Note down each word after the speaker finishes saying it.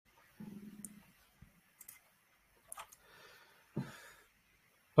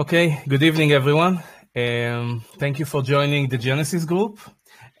Okay, good evening, everyone. Thank you for joining the Genesis group.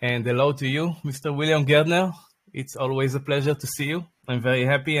 And hello to you, Mr. William Gairdner. It's always a pleasure to see you. I'm very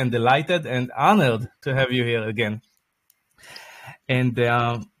happy and delighted and honored to have you here again. And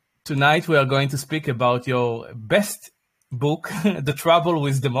tonight we are going to speak about your best book, The Trouble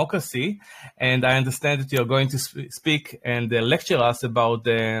with Democracy. And I understand that you're going to speak and lecture us about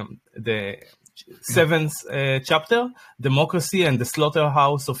the seventh chapter, Democracy and the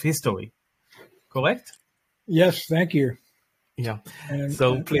Slaughterhouse of History. Correct? Yes, thank you. Yeah.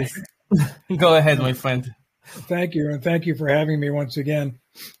 So please go ahead, my friend. Thank you, and thank you for having me once again.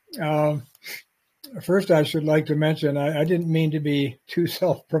 First, I should like to mention I didn't mean to be too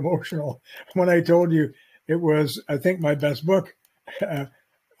self-promotional when I told you it was, I think, my best book.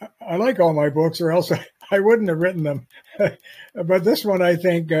 I like all my books, or else I wouldn't have written them. But this one, I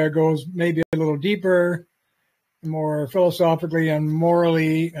think, goes maybe a little deeper, more philosophically and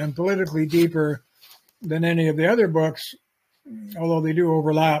morally and politically deeper than any of the other books, although they do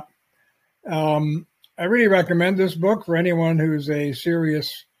overlap. I really recommend this book for anyone who's a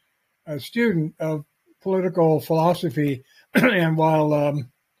serious student of political philosophy. And while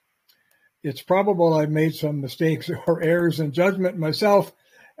it's probable I've made some mistakes or errors in judgment myself,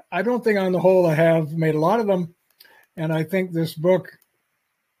 I don't think on the whole I have made a lot of them. And I think this book,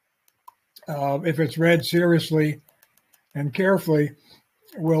 if it's read seriously and carefully,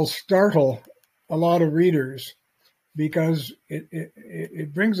 will startle a lot of readers, because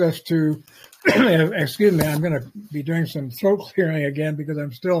it brings us to, excuse me, I'm going to be doing some throat clearing again because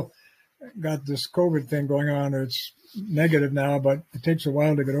I'm still got this COVID thing going on. It's negative now, but it takes a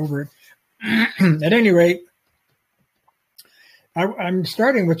while to get over it. At any rate, I'm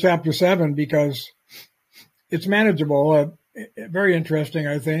starting with chapter 7 because it's manageable, very interesting,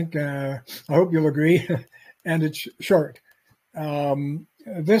 I think. I hope you'll agree, and it's short.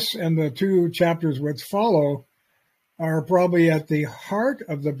 This and the 2 chapters which follow are probably at the heart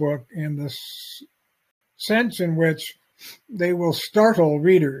of the book, in the sense in which they will startle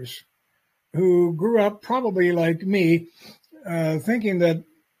readers who grew up probably like me, thinking that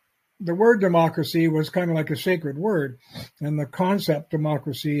the word democracy was kind of like a sacred word, and the concept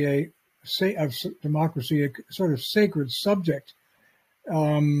democracy, a sort of sacred subject.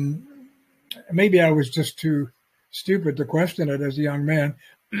 Maybe I was just too stupid to question it as a young man,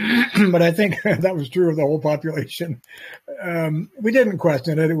 but I think that was true of the whole population. We didn't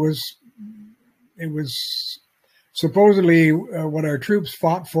question it. It was supposedly what our troops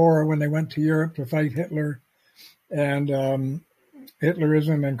fought for when they went to Europe to fight Hitler and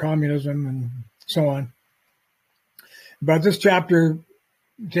Hitlerism and communism and so on. But this chapter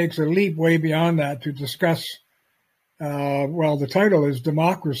takes a leap way beyond that to discuss, well, the title is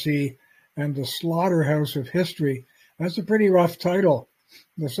Democracy and the Slaughterhouse of History. That's a pretty rough title.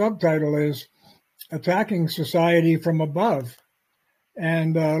 The subtitle is Attacking Society from Above.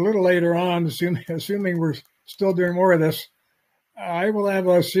 And a little later on, assuming we're still doing more of this, I will have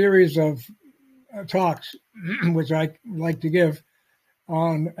a series of talks, which I like to give,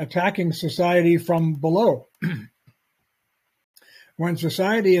 on attacking society from below. When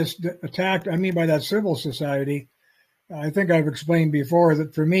society is attacked, I mean by that civil society, I think I've explained before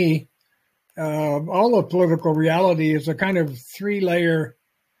that for me, all of political reality is a kind of 3-layer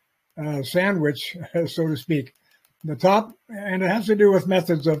sandwich, so to speak. The top, and it has to do with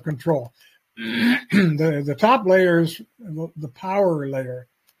methods of control. The top layer is the power layer.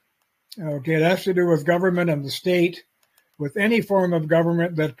 Okay, it has to do with government and the state, with any form of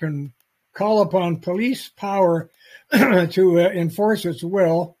government that can call upon police power to enforce its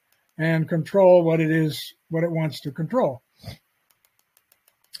will and control what it wants to control.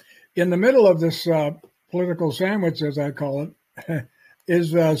 In the middle of this political sandwich, as I call it,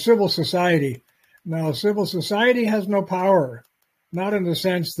 is civil society. Now, civil society has no power, not in the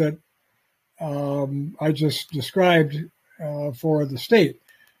sense that I just described for the state.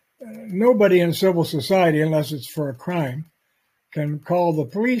 Nobody in civil society, unless it's for a crime, can call the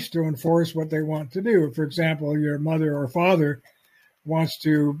police to enforce what they want to do. For example, your mother or father wants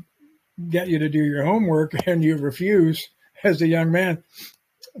to get you to do your homework and you refuse as a young man.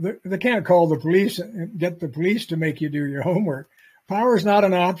 They can't call the police and get the police to make you do your homework. Power is not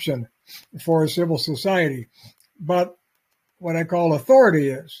an option for a civil society, but what I call authority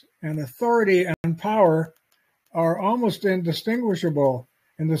is. And authority and power are almost indistinguishable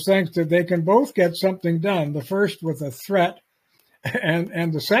in the sense that they can both get something done. The first with a threat,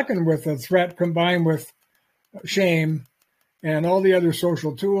 and the second with a threat combined with shame and all the other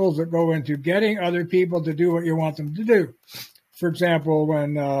social tools that go into getting other people to do what you want them to do. For example,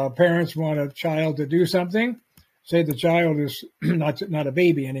 when parents want a child to do something, say the child is not a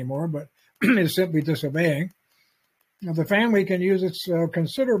baby anymore, but is simply disobeying, the family can use its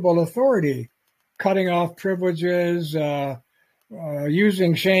considerable authority, cutting off privileges,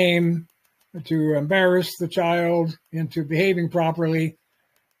 using shame to embarrass the child into behaving properly,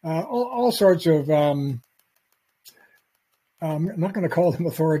 all sorts of, I'm not going to call them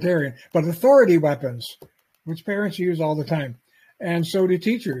authoritarian, but authority weapons, which parents use all the time. And so do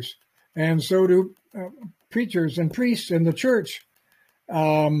teachers, and so do preachers and priests in the church.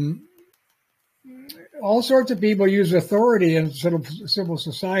 All sorts of people use authority in civil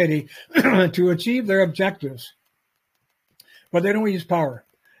society to achieve their objectives, but they don't use power.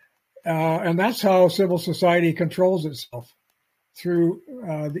 And that's how civil society controls itself, through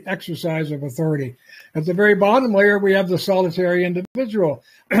the exercise of authority. At the very bottom layer, we have the solitary individual.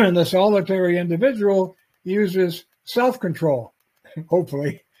 And the solitary individual uses self-control,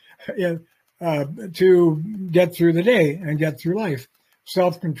 hopefully, to get through the day and get through life.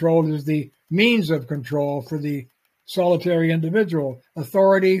 Self-control is the means of control for the solitary individual,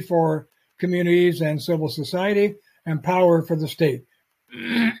 authority for communities and civil society, and power for the state.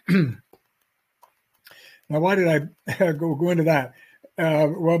 Now, why did I go into that?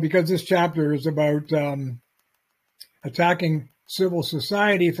 Well, because this chapter is about attacking civil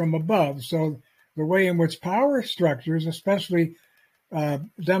society from above. So the way in which power structures, especially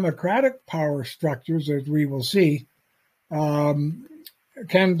democratic power structures, as we will see, can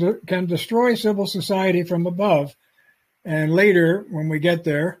destroy civil society from above. And later, when we get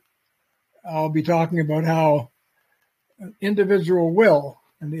there, I'll be talking about how individual will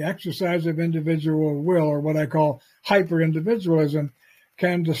and the exercise of individual will, or what I call hyper-individualism,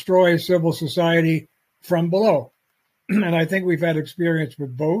 can destroy civil society from below. And I think we've had experience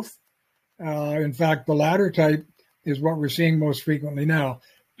with both. In fact, the latter type is what we're seeing most frequently now.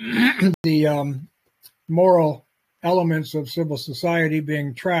 The moral elements of civil society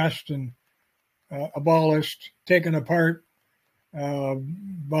being trashed and abolished, taken apart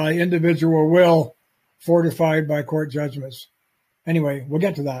by individual will, fortified by court judgments. Anyway, we'll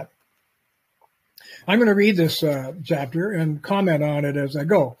get to that. I'm going to read this chapter and comment on it as I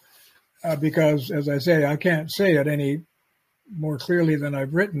go, because, as I say, I can't say it any more clearly than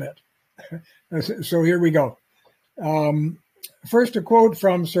I've written it. So here we go. First, a quote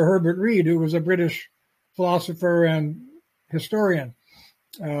from Sir Herbert Reed, who was a British philosopher and historian.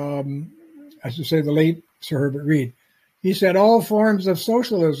 I should say the late Sir Herbert Reed. He said, all forms of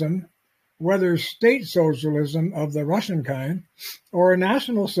socialism, whether state socialism of the Russian kind, or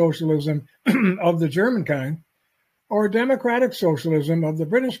national socialism of the German kind, or democratic socialism of the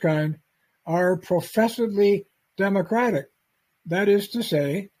British kind, are professedly democratic. That is to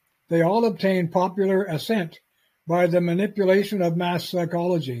say, they all obtain popular assent by the manipulation of mass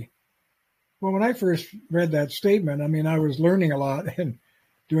psychology. Well, when I first read that statement, I mean, I was learning a lot and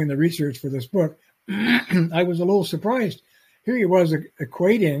doing the research for this book. I was a little surprised. Here he was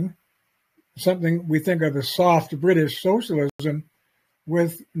equating something we think of as soft British socialism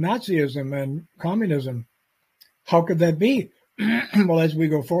with Nazism and communism. How could that be? Well, as we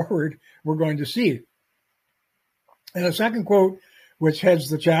go forward, we're going to see. And a second quote, which heads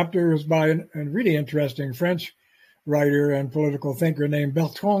the chapter, is by a really interesting French writer and political thinker named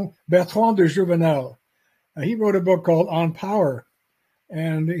Bertrand de Juvenel. He wrote a book called On Power.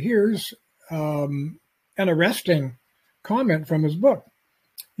 And here's an arresting comment from his book.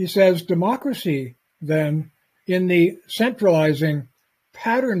 He says, democracy, then, in the centralizing,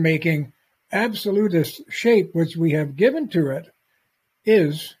 pattern-making, absolutist shape which we have given to it,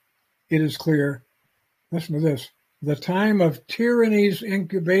 it is clear, listen to this, the time of tyranny's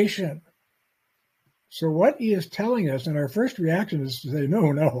incubation. So what he is telling us, and our first reaction is to say,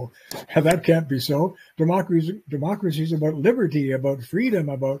 no, that can't be so. Democracy is about liberty, about freedom,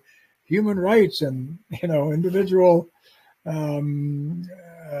 about human rights and, individual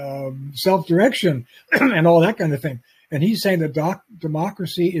self-direction and all that kind of thing. And he's saying that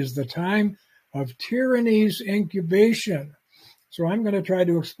democracy is the time of tyranny's incubation. So I'm going to try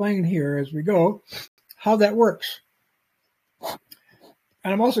to explain here as we go how that works.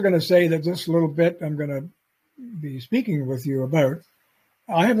 And I'm also going to say that this little bit I'm going to be speaking with you about,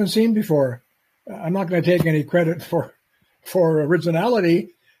 I haven't seen before. I'm not going to take any credit for originality,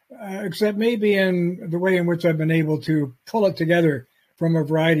 except maybe in the way in which I've been able to pull it together from a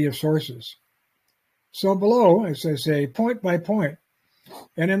variety of sources. So below, as I say, point by point,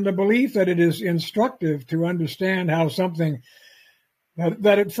 and in the belief that it is instructive to understand how something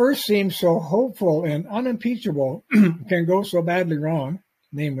that at first seems so hopeful and unimpeachable can go so badly wrong,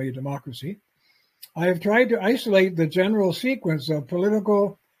 namely democracy, I have tried to isolate the general sequence of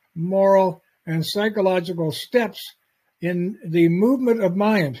political, moral, and psychological steps in the movement of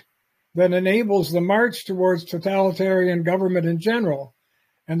mind that enables the march towards totalitarian government in general,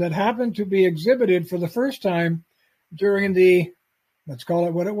 and that happened to be exhibited for the first time during the, let's call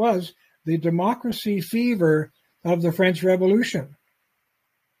it what it was, the democracy fever of the French Revolution.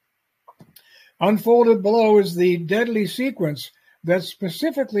 Unfolded below is the deadly sequence that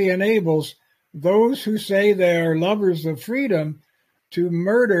specifically enables those who say they are lovers of freedom to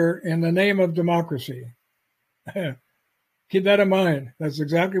murder in the name of democracy. Keep that in mind. That's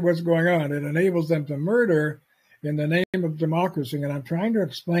exactly what's going on. It enables them to murder in the name of democracy. And I'm trying to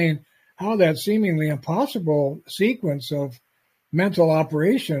explain how that seemingly impossible sequence of mental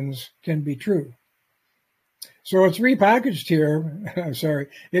operations can be true. So it's repackaged here. I'm sorry.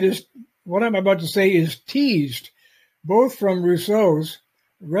 It is, what I'm about to say is teased both from Rousseau's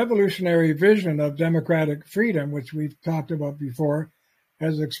revolutionary vision of democratic freedom, which we've talked about before,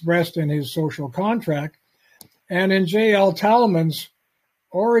 as expressed in his Social Contract, and in J.L. Talman's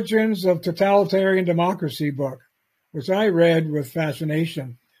Origins of Totalitarian Democracy book, which I read with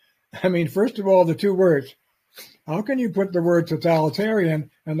fascination. I mean, first of all, the two words. How can you put the word totalitarian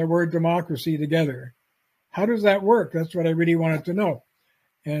and the word democracy together? How does that work? That's what I really wanted to know.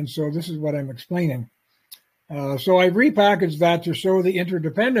 And so this is what I'm explaining. So I've repackaged that to show the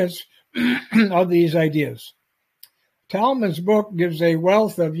interdependence of these ideas. Talman's book gives a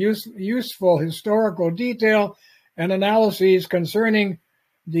wealth of useful historical detail and analyses concerning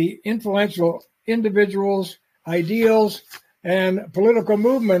the influential individuals, ideals, and political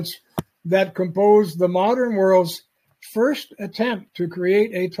movements that compose the modern world's first attempt to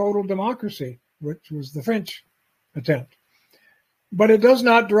create a total democracy, which was the French attempt. But it does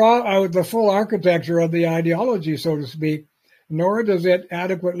not draw out the full architecture of the ideology, so to speak, nor does it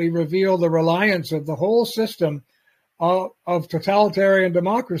adequately reveal the reliance of the whole system of totalitarian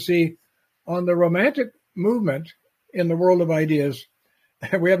democracy on the Romantic movement in the world of ideas.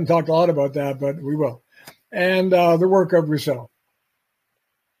 We haven't talked a lot about that, but we will. And the work of Rousseau.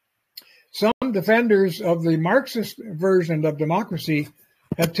 Some defenders of the Marxist version of democracy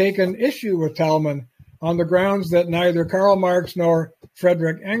have taken issue with Talman on the grounds that neither Karl Marx nor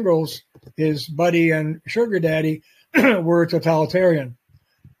Friedrich Engels, his buddy and sugar daddy, were totalitarian.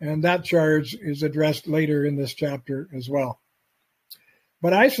 And that charge is addressed later in this chapter as well.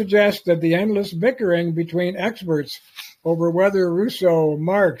 But I suggest that the endless bickering between experts over whether Rousseau,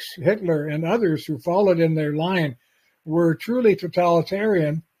 Marx, Hitler, and others who followed in their line were truly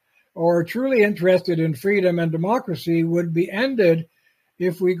totalitarian or truly interested in freedom and democracy would be ended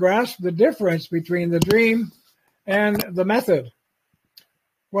if we grasp the difference between the dream and the method.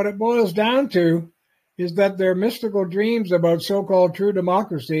 What it boils down to is that their mystical dreams about so-called true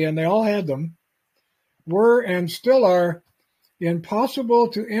democracy, and they all had them, were and still are impossible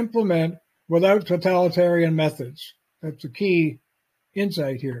to implement without totalitarian methods. That's a key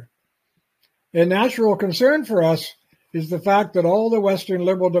insight here. A natural concern for us is the fact that all the Western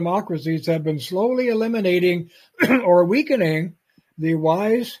liberal democracies have been slowly eliminating or weakening the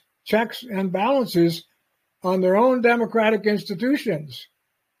wise checks and balances on their own democratic institutions.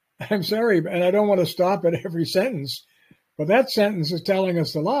 I'm sorry, and I don't want to stop at every sentence, but that sentence is telling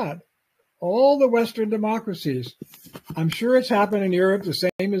us a lot. All the Western democracies, I'm sure it's happened in Europe, the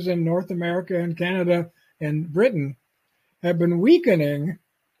same as in North America and Canada and Britain, have been weakening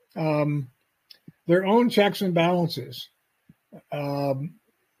their own checks and balances on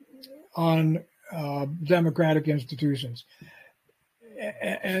democratic institutions.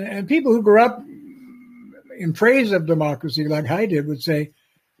 And people who grew up in praise of democracy, like I did, would say,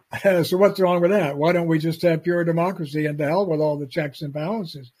 so what's wrong with that? Why don't we just have pure democracy and to hell with all the checks and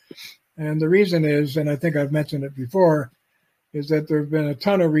balances? And the reason is, and I think I've mentioned it before, is that there have been a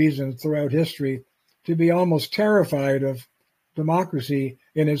ton of reasons throughout history to be almost terrified of democracy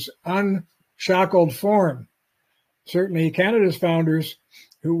in its unshackled form. Certainly Canada's founders,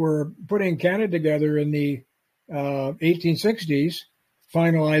 who were putting Canada together in the 1860s,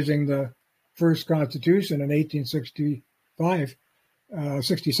 finalizing the first constitution in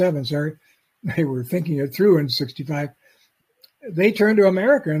 67, sorry. They were thinking it through in 65. They turned to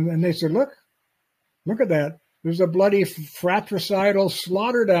America and they said, look at that. There's a bloody fratricidal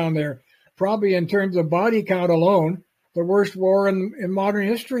slaughter down there. Probably in terms of body count alone, the worst war in modern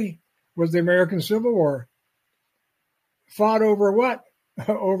history was the American Civil War. Fought over what?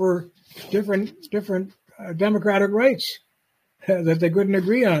 Over different democratic rights that they couldn't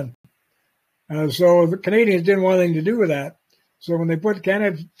agree on. So the Canadians didn't want anything to do with that. So when they put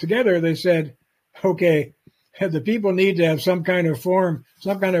Canada together, they said, okay, the people need to have some kind of form,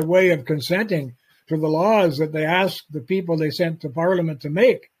 some kind of way of consenting to the laws that they asked the people they sent to Parliament to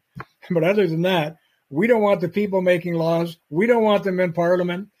make. But other than that, we don't want the people making laws. We don't want them in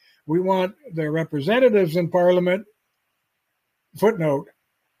Parliament. We want their representatives in Parliament, footnote,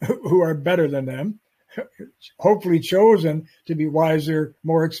 who are better than them, hopefully chosen to be wiser,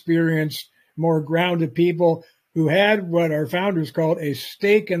 more experienced, more grounded people who had what our founders called a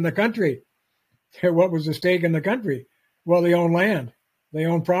stake in the country. What was the stake in the country? Well, they own land, they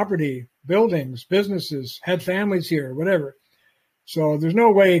own property, buildings, businesses, had families here, whatever. So there's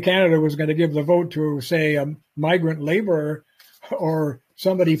no way Canada was going to give the vote to, say, a migrant laborer or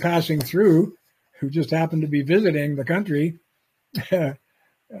somebody passing through who just happened to be visiting the country.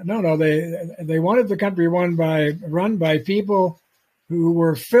 No, they wanted the country run by people who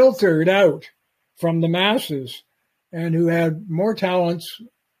were filtered out from the masses and who had more talents,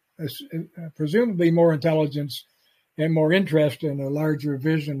 presumably more intelligence and more interest in a larger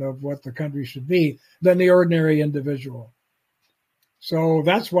vision of what the country should be than the ordinary individual. So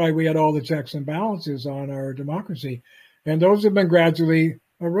that's why we had all the checks and balances on our democracy. And those have been gradually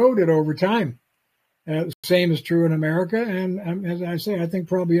eroded over time. Same is true in America. And as I say, I think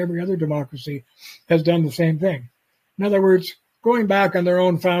probably every other democracy has done the same thing. In other words, going back on their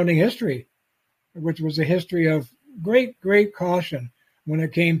own founding history, which was a history of great, great caution when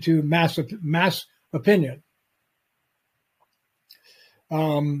it came to mass opinion.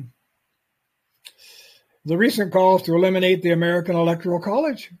 The recent calls to eliminate the American Electoral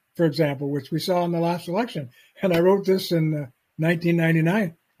College, for example, which we saw in the last election. And I wrote this in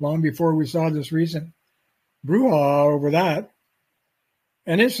 1999, long before we saw this recent brouhaha over that.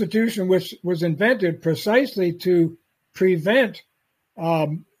 An institution which was invented precisely to prevent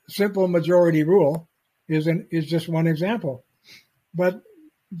simple majority rule is just one example. But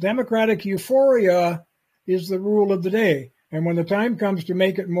democratic euphoria is the rule of the day. And when the time comes to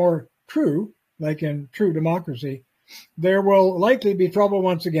make it more true, like in true democracy, there will likely be trouble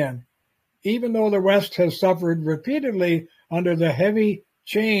once again. Even though the West has suffered repeatedly under the heavy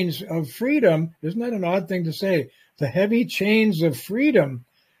chains of freedom, isn't that an odd thing to say? The heavy chains of freedom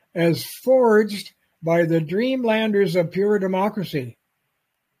as forged by the dreamlanders of pure democracy,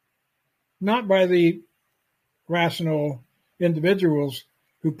 not by the rational individuals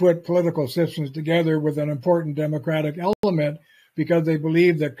who put political systems together with an important democratic element because they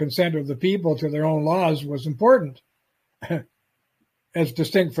believed that consent of the people to their own laws was important, as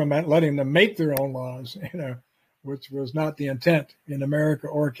distinct from letting them make their own laws, which was not the intent in America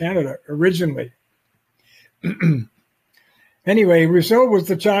or Canada originally. Anyway, Rousseau was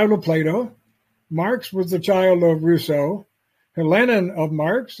the child of Plato, Marx was the child of Rousseau, Lenin of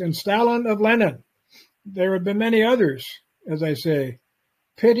Marx, and Stalin of Lenin. There have been many others, as I say.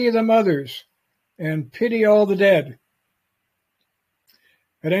 Pity the mothers and pity all the dead.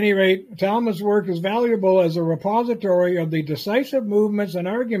 At any rate, Talmud's work is valuable as a repository of the decisive movements and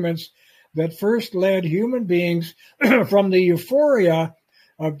arguments that first led human beings from the euphoria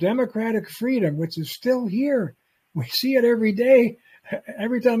of democratic freedom, which is still here. We see it every day.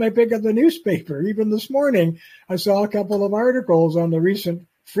 Every time I pick up the newspaper, even this morning, I saw a couple of articles on the recent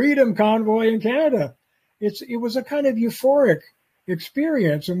freedom convoy in Canada. It was a kind of euphoric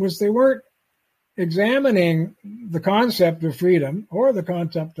experience in which they weren't examining the concept of freedom or the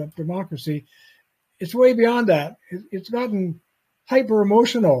concept of democracy. It's way beyond that. It's gotten hyper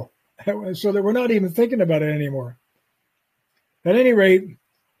emotional, so that we're not even thinking about it anymore. At any rate,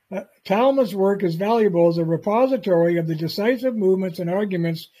 Talmud's work is valuable as a repository of the decisive movements and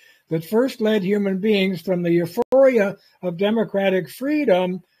arguments that first led human beings from the euphoria of democratic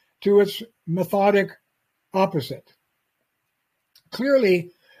freedom to its methodic opposite.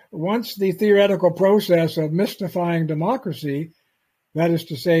 Clearly, once the theoretical process of mystifying democracy, that is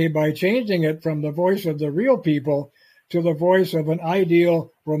to say, by changing it from the voice of the real people to the voice of an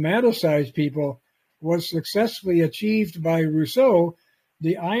ideal, romanticized people, was successfully achieved by Rousseau,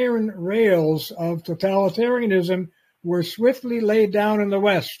 the iron rails of totalitarianism were swiftly laid down in the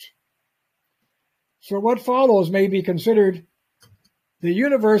West. So what follows may be considered the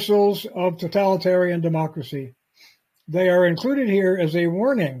universals of totalitarian democracy. They are included here as a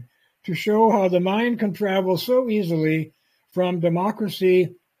warning to show how the mind can travel so easily from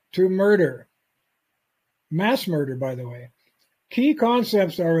democracy to murder. Mass murder, by the way. Key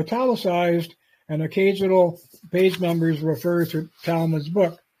concepts are italicized, and occasional page numbers refer to Talmud's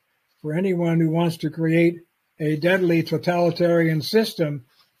book. For anyone who wants to create a deadly totalitarian system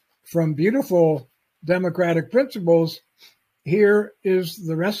from beautiful democratic principles, here is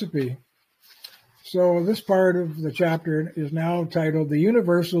the recipe. So this part of the chapter is now titled The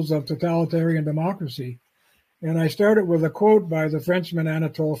Universals of Totalitarian Democracy. And I started with a quote by the Frenchman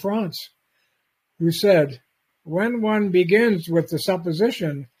Anatole France, who said, "When one begins with the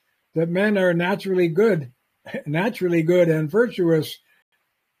supposition that men are naturally good and virtuous,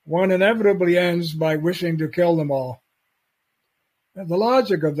 one inevitably ends by wishing to kill them all. And the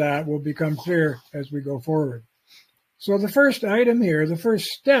logic of that will become clear as we go forward. So the first item here, the first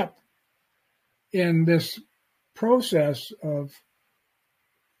step in this process of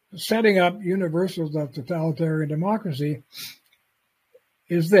setting up universals of totalitarian democracy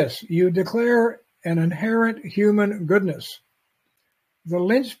is this: you declare an inherent human goodness. The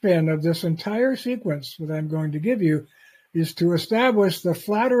linchpin of this entire sequence that I'm going to give you is to establish the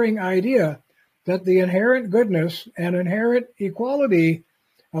flattering idea that the inherent goodness and inherent equality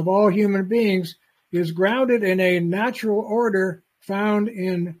of all human beings is grounded in a natural order found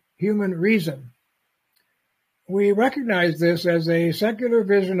in human reason. We recognize this as a secular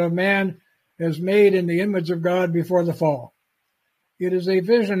vision of man as made in the image of God before the fall. It is a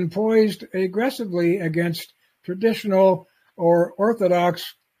vision poised aggressively against traditional or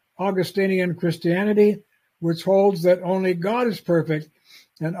orthodox Augustinian Christianity, which holds that only God is perfect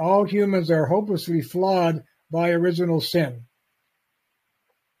and all humans are hopelessly flawed by original sin.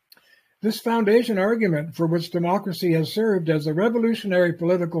 This foundation argument, for which democracy has served as a revolutionary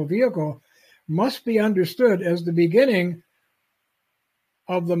political vehicle, must be understood as the beginning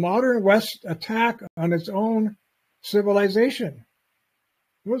of the modern West's attack on its own civilization.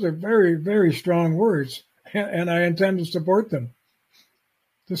 Those are very, very strong words, and I intend to support them.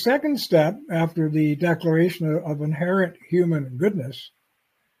 The second step after the declaration of inherent human goodness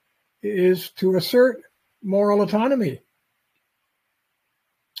is to assert moral autonomy.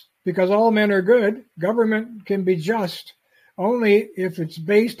 Because all men are good, government can be just only if it's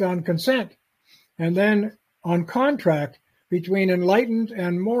based on consent and then on contract between enlightened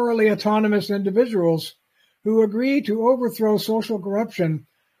and morally autonomous individuals who agree to overthrow social corruption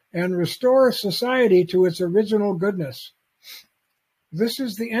and restore society to its original goodness. This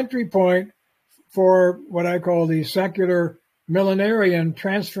is the entry point for what I call the secular millenarian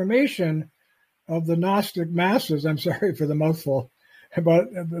transformation of the Gnostic masses. I'm sorry for the mouthful, but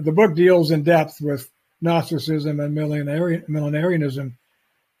the book deals in depth with Gnosticism and millenarianism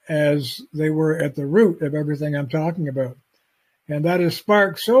as they were at the root of everything I'm talking about. And that has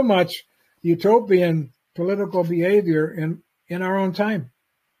sparked so much utopian political behavior in our own time.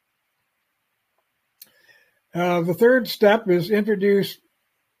 The third step is introduce,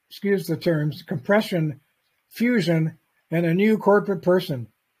 excuse the terms, compression, fusion, and a new corporate person.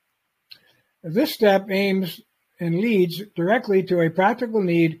 This step aims and leads directly to a practical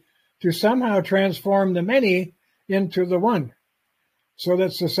need to somehow transform the many into the one, so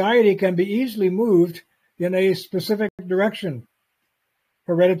that society can be easily moved in a specific direction.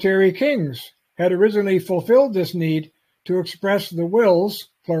 Hereditary kings had originally fulfilled this need to express the wills,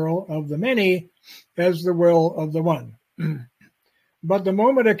 plural, of the many as the will of the one. But the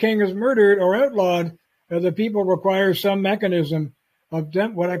moment a king is murdered or outlawed, the people require some mechanism of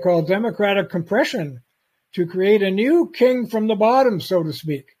what I call democratic compression to create a new king from the bottom, so to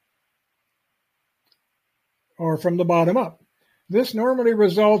speak, or from the bottom up. This normally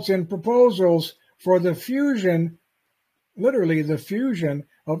results in proposals for the fusion, literally the fusion,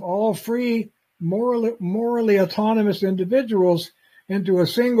 of all free, morally autonomous individuals into a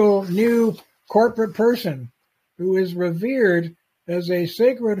single new corporate person who is revered as a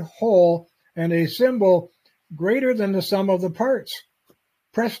sacred whole and a symbol greater than the sum of the parts.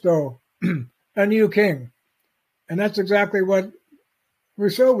 Presto, a new king. And that's exactly what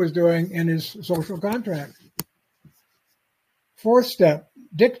Rousseau was doing in his social contract. Fourth step,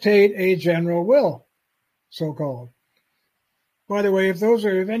 dictate a general will, so-called. By the way, if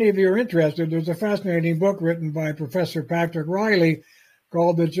any of you are interested, there's a fascinating book written by Professor Patrick Riley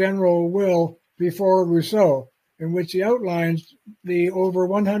called The General Will Before Rousseau, in which he outlines the over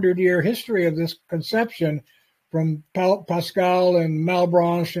 100-year history of this conception from Pascal and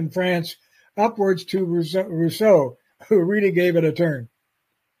Malebranche in France upwards to Rousseau, who really gave it a turn.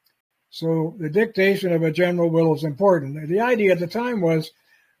 So the dictation of a general will is important. The idea at the time was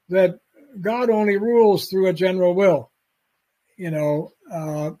that God only rules through a general will.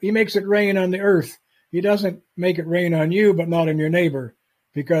 He makes it rain on the earth. He doesn't make it rain on you, but not on your neighbor,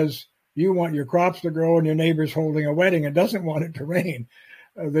 because you want your crops to grow and your neighbor's holding a wedding and doesn't want it to rain.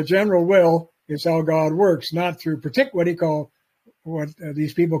 The general will is how God works, not through what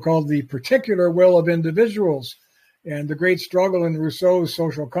these people call the particular will of individuals. And the great struggle in Rousseau's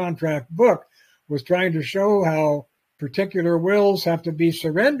social contract book was trying to show how particular wills have to be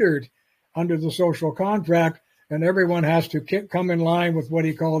surrendered under the social contract, and everyone has to come in line with what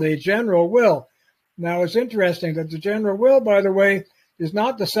he called a general will. Now, it's interesting that the general will, by the way, is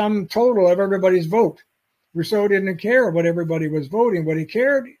not the sum total of everybody's vote. Rousseau didn't care what everybody was voting. What he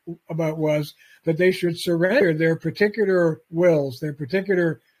cared about was that they should surrender their particular wills, their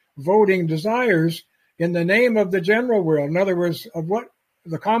particular voting desires in the name of the general will. In other words, of what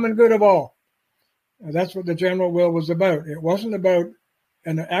the common good of all. That's what the general will was about. It wasn't about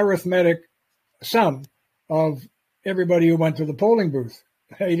an arithmetic sum of everybody who went to the polling booth.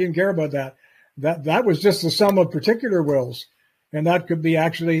 He didn't care about that. That was just the sum of particular wills. And that could be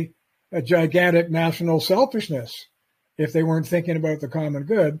actually a gigantic national selfishness if they weren't thinking about the common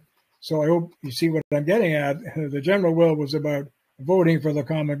good. So I hope you see what I'm getting at. The general will was about voting for the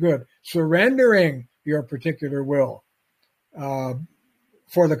common good, surrendering your particular will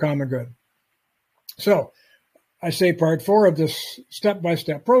for the common good. So I say part 4 of this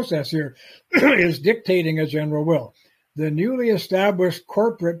step-by-step process here is dictating a general will. The newly established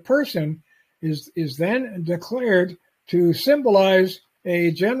corporate person is then declared to symbolize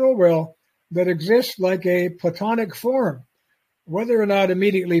a general will that exists like a Platonic form, whether or not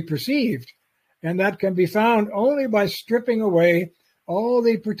immediately perceived, and that can be found only by stripping away all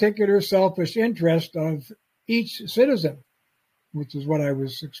the particular selfish interest of each citizen, which is what I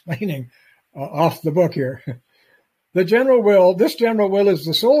was explaining off the book here. This general will is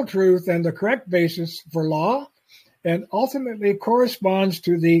the sole truth and the correct basis for law, and ultimately corresponds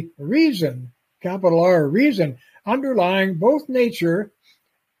to the reason, capital R, reason, underlying both nature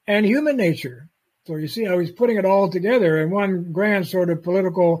and human nature. So you see how he's putting it all together in one grand sort of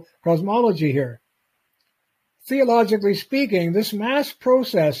political cosmology here. Theologically speaking, this mass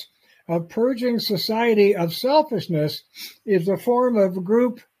process of purging society of selfishness is a form of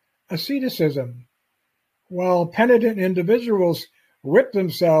group asceticism. While penitent individuals whip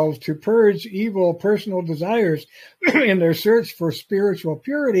themselves to purge evil personal desires in their search for spiritual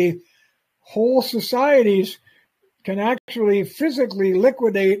purity, whole societies can actually physically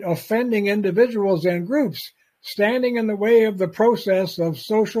liquidate offending individuals and groups, standing in the way of the process of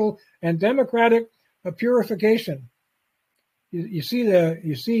social and democratic purification. You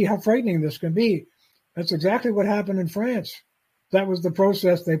see how frightening this can be. That's exactly what happened in France. That was the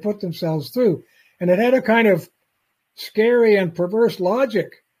process they put themselves through. And it had a kind of scary and perverse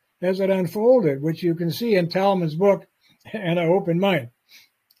logic as it unfolded, which you can see in Talman's book, and I hope in mine.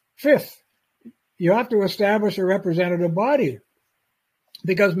 5th, you have to establish a representative body,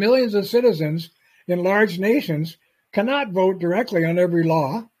 because millions of citizens in large nations cannot vote directly on every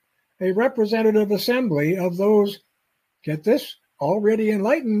law. A representative assembly of those, get this, already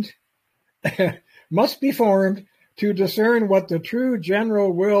enlightened, must be formed to discern what the true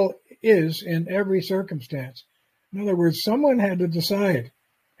general will is in every circumstance. In other words, someone had to decide,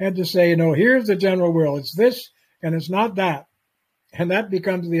 had to say, here's the general will. It's this and it's not that. And that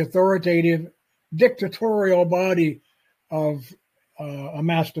becomes the authoritative, dictatorial body of a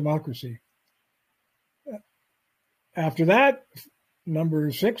mass democracy. After that,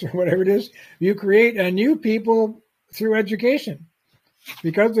 number 6 or whatever it is, you create a new people through education.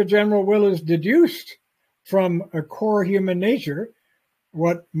 Because the general will is deduced from a core human nature,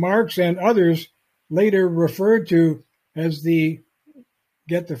 what Marx and others later referred to as the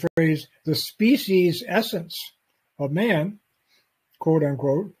species essence of man, quote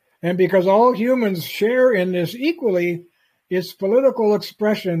unquote, and because all humans share in this equally, its political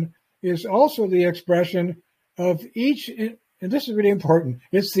expression is also the expression of each, and this is really important,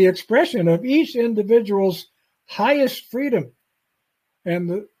 it's the expression of each individual's highest freedom,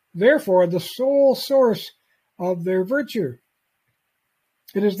 and therefore the sole source of their virtue.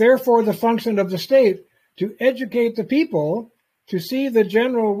 It is therefore the function of the state to educate the people to see the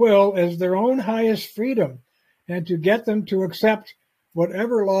general will as their own highest freedom and to get them to accept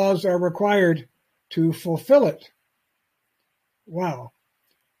whatever laws are required to fulfill it. Wow.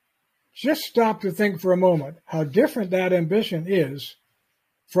 Just stop to think for a moment how different that ambition is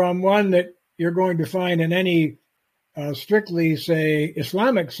from one that you're going to find in any strictly, say,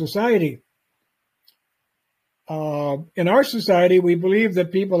 Islamic society. In our society, we believe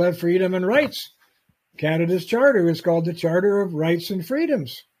that people have freedom and rights. Canada's charter is called the Charter of Rights and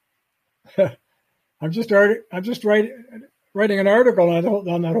Freedoms. I'm just writing an article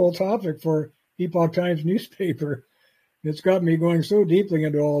on that whole topic for Epoch Times newspaper. It's got me going so deeply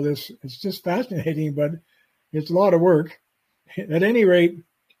into all this. It's just fascinating, but it's a lot of work. At any rate,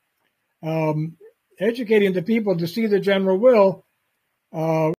 educating the people to see the general will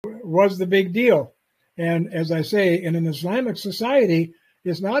was the big deal. And as I say, in an Islamic society,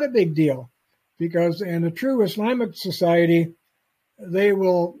 it's not a big deal, because in a true Islamic society, they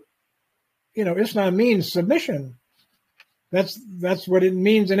will, Islam means submission. That's what it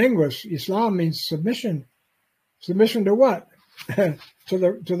means in English. Islam means submission. Submission to what? to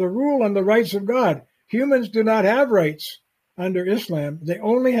the rule and the rights of God. Humans do not have rights under Islam. They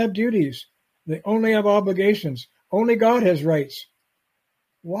only have duties. They only have obligations. Only God has rights.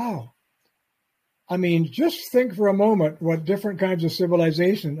 Wow. I mean, just think for a moment what different kinds of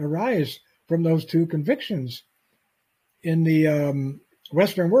civilization arise from those two convictions. In the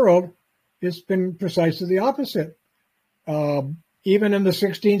Western world, it's been precisely the opposite. Even in the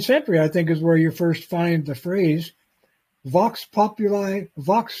 16th century, I think, is where you first find the phrase, vox populi,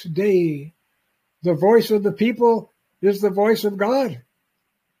 vox Dei. The voice of the people is the voice of God.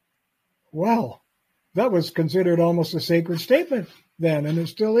 Well, that was considered almost a sacred statement then, and it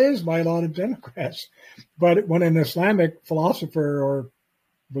still is by a lot of Democrats. But when an Islamic philosopher or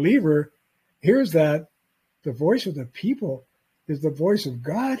believer hears that, the voice of the people is the voice of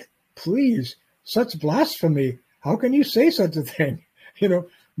God, please, such blasphemy. How can you say such a thing? You know,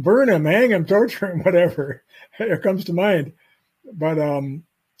 burn him, hang him, torture him, whatever. It comes to mind. But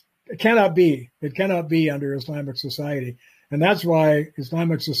it cannot be. It cannot be under Islamic society. And that's why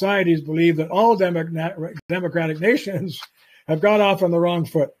Islamic societies believe that all democratic nations have got off on the wrong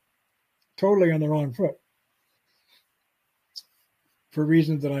foot, totally on the wrong foot, for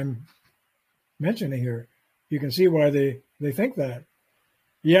reasons that I'm mentioning here. You can see why they think that.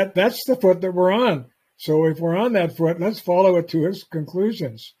 Yet that's the foot that we're on. So if we're on that foot, let's follow it to its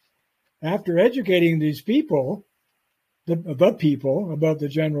conclusions. After educating these people, the people, about the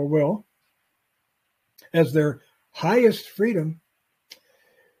general will as their highest freedom,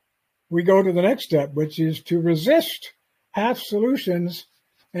 we go to the next step, which is to resist half solutions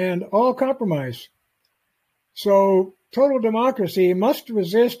and all compromise. So total democracy must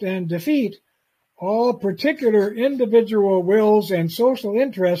resist and defeat all particular individual wills and social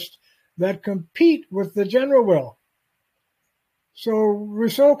interests that compete with the general will. So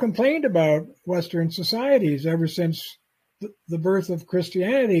Rousseau complained about Western societies ever since the birth of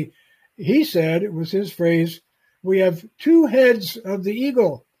Christianity. He said, it was his phrase, we have two heads of the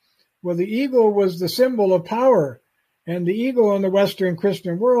eagle. Well, the eagle was the symbol of power, and the eagle in the Western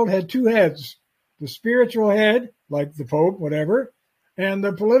Christian world had two heads, the spiritual head, like the Pope, whatever, and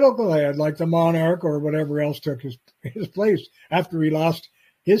the political head, like the monarch or whatever else took his place after he lost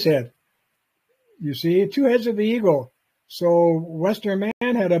his head. You see, two heads of the eagle. So Western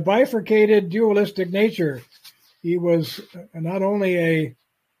man had a bifurcated, dualistic nature. He was not only a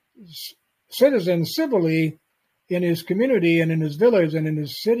citizen civilly in his community and in his village and in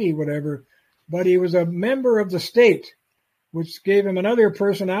his city, whatever, but he was a member of the state, which gave him another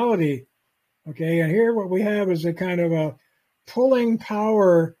personality. Okay, and here what we have is a kind of a pulling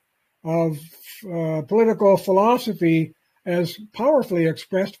power of political philosophy as powerfully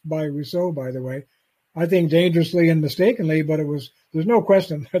expressed by Rousseau, by the way. I think dangerously and mistakenly, but there's no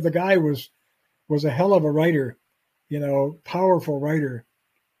question that the guy was a hell of a writer, powerful writer.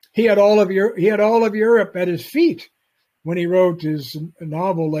 He had all of Europe at his feet when he wrote his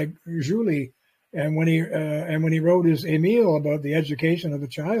novel like Julie, and when he wrote his Emile about the education of a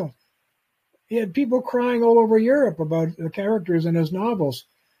child. He had people crying all over Europe about the characters in his novels.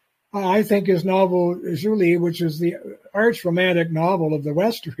 I think his novel Julie, which is the arch romantic novel of the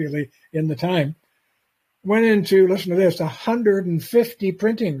West, really, in the time, went into, listen to this, 150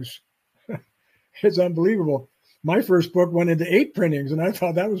 printings. It's unbelievable. My first book went into 8 printings, and I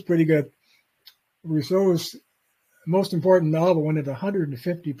thought that was pretty good. Rousseau's most important novel went into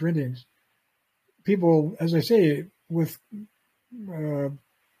 150 printings. People, as I say, with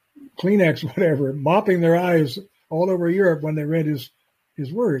Kleenex, whatever, mopping their eyes all over Europe when they read his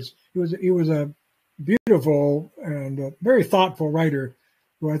words. He was a beautiful and a very thoughtful writer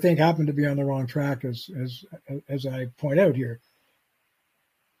who I think happened to be on the wrong track, as I point out here.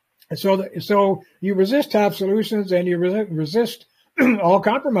 And so you resist half solutions and you resist all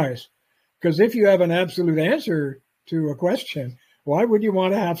compromise, because if you have an absolute answer to a question, why would you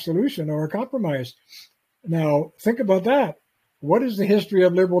want a half solution or a compromise? Now think about that. What is the history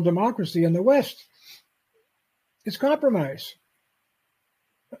of liberal democracy in the West? It's compromise.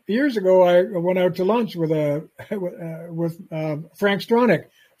 Years ago, I went out to lunch with Frank Stronach.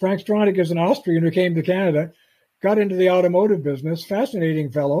 Frank Stronach is an Austrian who came to Canada, got into the automotive business, fascinating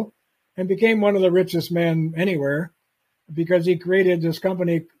fellow, and became one of the richest men anywhere because he created this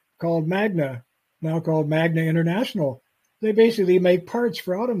company called Magna, now called Magna International. They basically make parts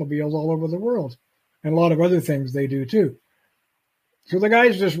for automobiles all over the world, and a lot of other things they do too. So the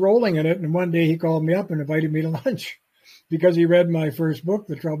guy's just rolling in it, and one day he called me up and invited me to lunch because he read my first book,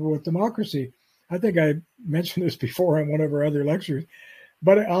 The Trouble with Democracy. I think I mentioned this before on one of our other lectures,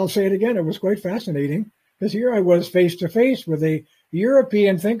 but I'll say it again. It was quite fascinating because here I was face to face with a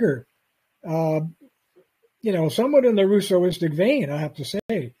European thinker, somewhat in the Rousseauistic vein, I have to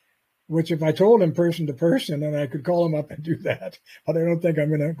say. which if I told him person to person, and I could call him up and do that, but I don't think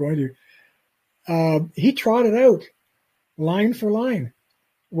I'm going to. He trotted out, line for line,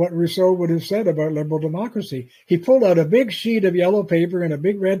 what Rousseau would have said about liberal democracy. He pulled out a big sheet of yellow paper and a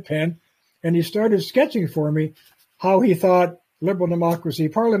big red pen, and he started sketching for me how he thought liberal democracy,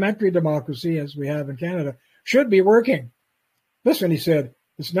 parliamentary democracy, as we have in Canada, should be working. Listen, he said,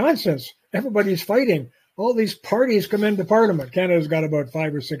 it's nonsense. Everybody's fighting. All these parties come into Parliament. Canada's got about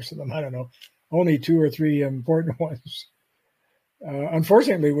 5 or 6 of them. I don't know. Only 2 or 3 important ones.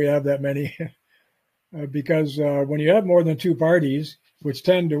 Unfortunately, we have that many because when you have more than 2 parties, which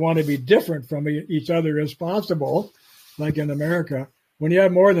tend to want to be different from each other as possible, like in America, when you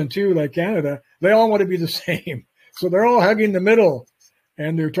have more than 2, like Canada, they all want to be the same. So they're all hugging the middle,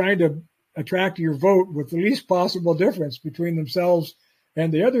 and they're trying to attract your vote with the least possible difference between themselves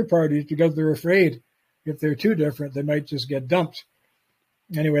and the other parties because they're afraid if they're too different, they might just get dumped.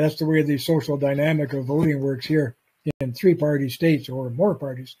 Anyway, that's the way the social dynamic of voting works here in 3-party states or more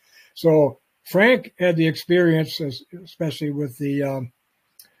parties. So Frank had the experience, especially with the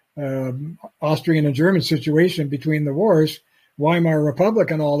Austrian and German situation between the wars, Weimar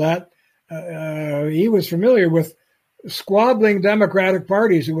Republic and all that. He was familiar with squabbling democratic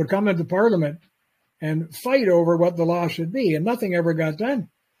parties who would come into Parliament and fight over what the law should be, and nothing ever got done.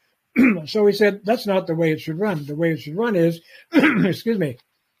 So he said, that's not the way it should run. The way it should run is, excuse me,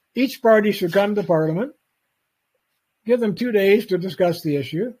 each party should come to Parliament, give them 2 days to discuss the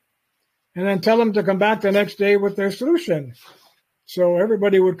issue, and then tell them to come back the next day with their solution. So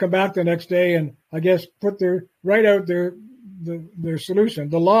everybody would come back the next day and, I guess, write out their solution,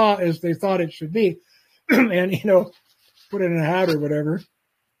 the law as they thought it should be, and, put it in a hat or whatever.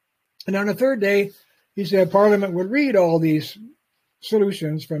 And on the 3rd day, he said Parliament would read all these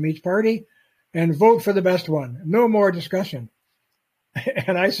solutions from each party and vote for the best one. No more discussion.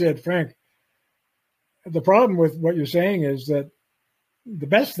 And I said, Frank, the problem with what you're saying is that the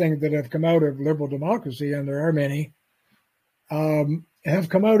best things that have come out of liberal democracy, and there are many, have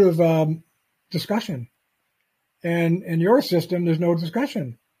come out of discussion. And in your system, there's no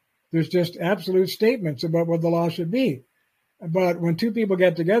discussion. There's just absolute statements about what the law should be. But when 2 people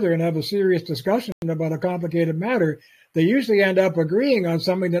get together and have a serious discussion about a complicated matter, they usually end up agreeing on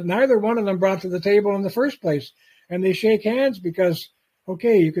something that neither one of them brought to the table in the first place. And they shake hands because,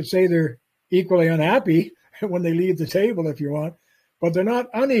 okay, you could say they're equally unhappy when they leave the table if you want, but they're not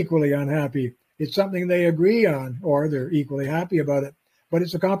unequally unhappy. It's something they agree on, or they're equally happy about it, but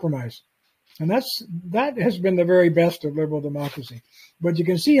it's a compromise. And that has been the very best of liberal democracy. But you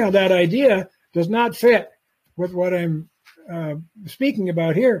can see how that idea does not fit with what I'm speaking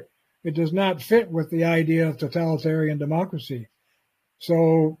about here. It does not fit with the idea of totalitarian democracy.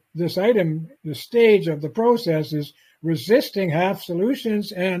 So this item, the stage of the process is resisting half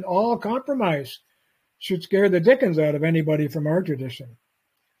solutions and all compromise. Should scare the dickens out of anybody from our tradition.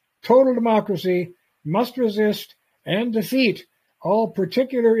 Total democracy must resist and defeat all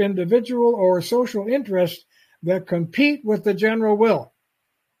particular individual or social interests that compete with the general will.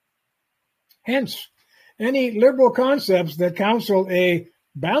 Hence, any liberal concepts that counsel a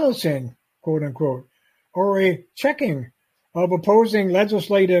balancing, quote unquote, or a checking of opposing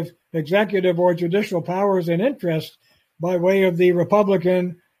legislative, executive, or judicial powers and interests by way of the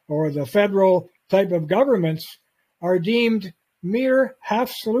Republican or the federal type of governments are deemed mere half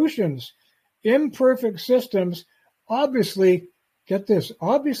solutions, imperfect systems, obviously, get this,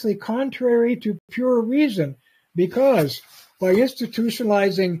 obviously contrary to pure reason, because by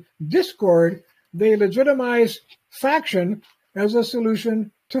institutionalizing discord, they legitimize faction as a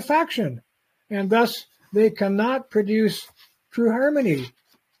solution to faction, and thus they cannot produce true harmony.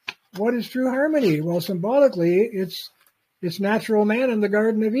 What is true harmony? Well, symbolically, it's natural man in the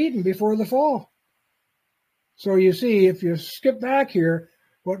Garden of Eden before the fall. So you see, if you skip back here,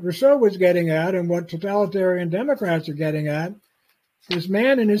 what Rousseau was getting at and what totalitarian Democrats are getting at is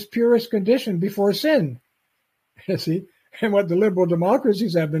man in his purest condition before sin. You see, and what the liberal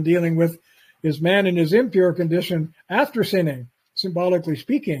democracies have been dealing with is man in his impure condition after sinning, symbolically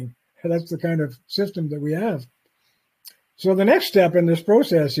speaking. That's the kind of system that we have. So the next step in this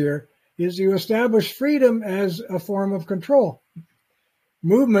process here is you establish freedom as a form of control.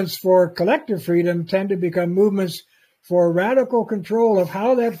 Movements for collective freedom tend to become movements for radical control of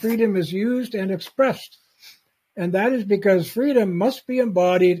how that freedom is used and expressed. And that is because freedom must be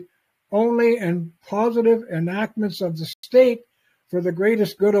embodied only in positive enactments of the state for the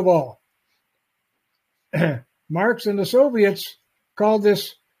greatest good of all. Marx and the Soviets called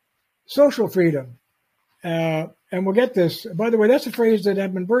this social freedom. And we'll get this. By the way, that's a phrase that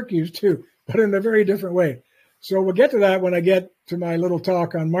Edmund Burke used too, but in a very different way. So we'll get to that when I get to my little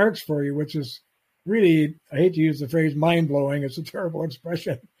talk on Marx for you, which is really, I hate to use the phrase mind-blowing. It's a terrible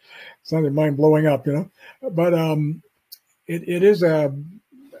expression. It's not mind blowing up, you know. But it is a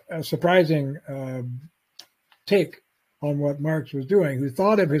surprising take on what Marx was doing, who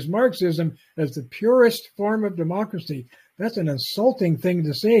thought of his Marxism as the purest form of democracy. That's an insulting thing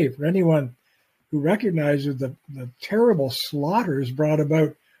to say for anyone who recognizes the terrible slaughters brought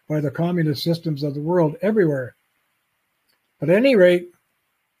about by the communist systems of the world everywhere. But at any rate,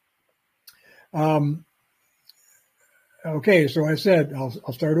 okay, so I said,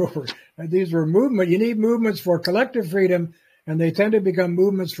 I'll start over. These were movement. You need movements for collective freedom, and they tend to become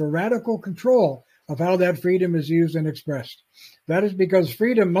movements for radical control of how that freedom is used and expressed. That is because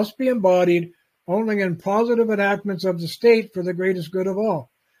freedom must be embodied only in positive enactments of the state for the greatest good of all.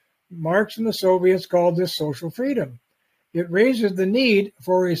 Marx and the Soviets called this social freedom. It raises the need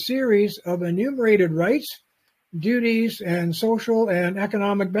for a series of enumerated rights, duties, and social and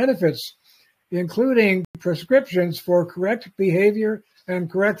economic benefits, including prescriptions for correct behavior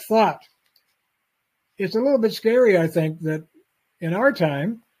and correct thought. It's a little bit scary, I think, that in our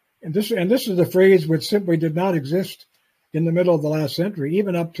time, and this is a phrase which simply did not exist in the middle of the last century,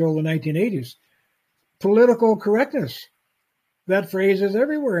 even up till the 1980s, political correctness. That phrase is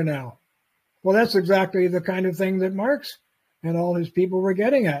everywhere now. Well, that's exactly the kind of thing that Marx and all his people were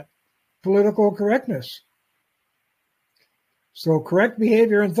getting at, political correctness. So correct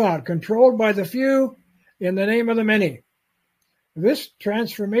behavior and thought, controlled by the few in the name of the many. This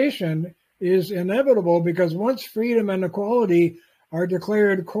transformation is inevitable because once freedom and equality are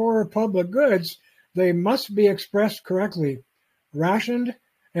declared core public goods, they must be expressed correctly, rationed,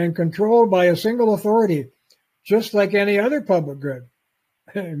 and controlled by a single authority, just like any other public good.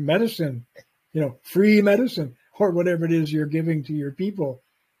 Medicine, free medicine, or whatever it is you're giving to your people,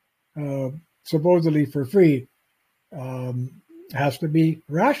 supposedly for free, has to be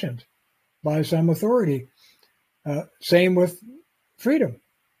rationed by some authority. Same with freedom.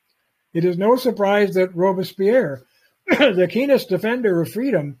 It is no surprise that Robespierre, the keenest defender of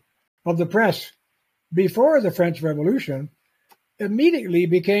freedom of the press before the French Revolution, immediately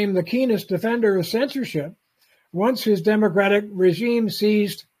became the keenest defender of censorship once his democratic regime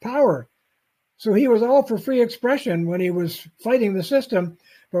seized power. So he was all for free expression when he was fighting the system,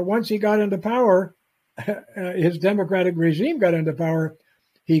 but once he got into power, his democratic regime got into power,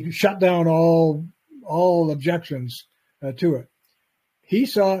 he shut down all objections to it. He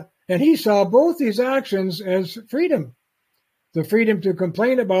saw both these actions as freedom. The freedom to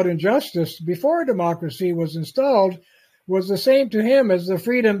complain about injustice before democracy was installed was the same to him as the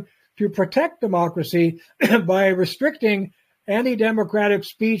freedom to protect democracy by restricting anti-democratic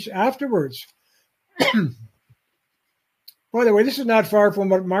speech afterwards. By the way, this is not far from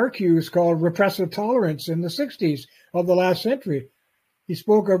what Marcuse called repressive tolerance in the 60s of the last century. He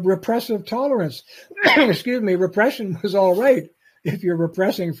spoke of repressive tolerance. Excuse me, repression was all right if you're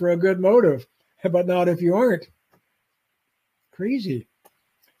repressing for a good motive, but not if you aren't. Crazy.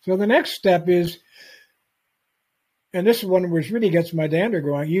 So the next step is, and this is one which really gets my dander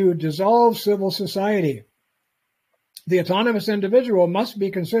going, you dissolve civil society. The autonomous individual must be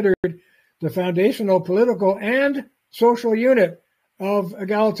considered the foundational political and social unit of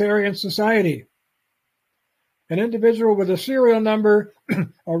egalitarian society. An individual with a serial number,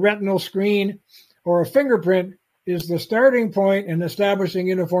 a retinal screen, or a fingerprint is the starting point in establishing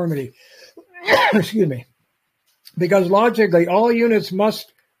uniformity. Excuse me. Because logically, all units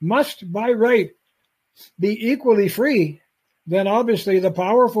must by right be equally free, then obviously the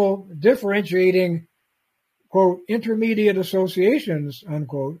powerful differentiating, quote, intermediate associations,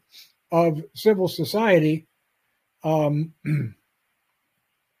 unquote, of civil society are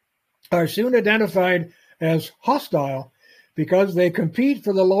soon identified as hostile because they compete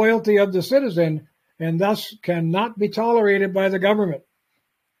for the loyalty of the citizen and thus cannot be tolerated by the government.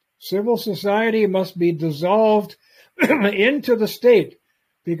 Civil society must be dissolved into the state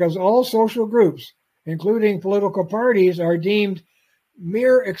because all social groups, including political parties, are deemed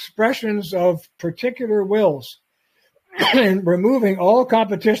mere expressions of particular wills. And removing all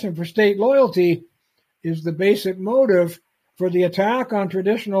competition for state loyalty is the basic motive for the attack on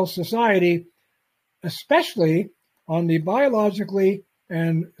traditional society, especially on the biologically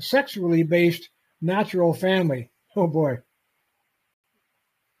and sexually based natural family. Oh boy.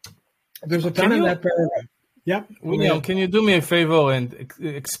 There's a ton in that paragraph. Yep. William, can you do me a favor and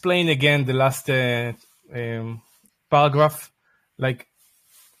explain again the last paragraph? Like,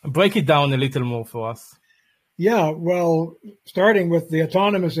 break it down a little more for us. Yeah, well, starting with the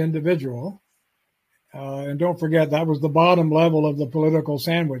autonomous individual, and don't forget that was the bottom level of the political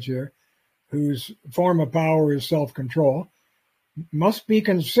sandwich here. whose form of power is self-control, must be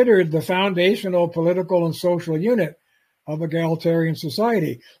considered the foundational political and social unit of egalitarian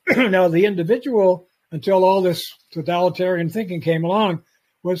society. Now, the individual, until all this totalitarian thinking came along,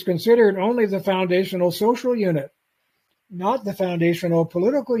 was considered only the foundational social unit, not the foundational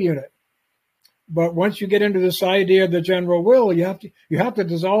political unit. But once you get into this idea of the general will, you have to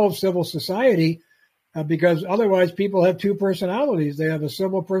dissolve civil society, because otherwise people have two personalities. They have a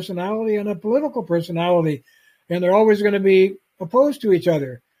civil personality and a political personality, and they're always going to be opposed to each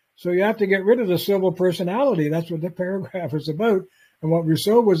other. So you have to get rid of the civil personality. That's what the paragraph is about, and what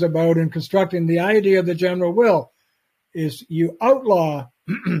Rousseau was about in constructing the idea of the general will, is you outlaw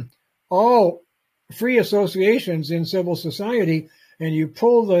all free associations in civil society, and you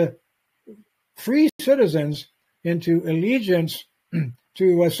pull the free citizens into allegiance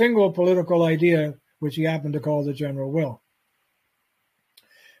to a single political idea, which he happened to call the general will.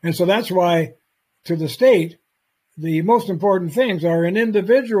 And so that's why, to the state, the most important things are an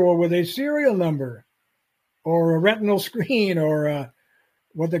individual with a serial number, or a retinal screen, or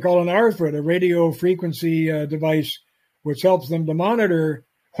what they call an ARFID, a radio frequency device, which helps them to monitor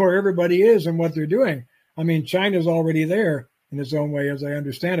where everybody is and what they're doing. I mean, China's already there in its own way, as I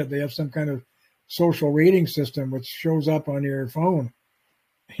understand it. They have some kind of social rating system which shows up on your phone,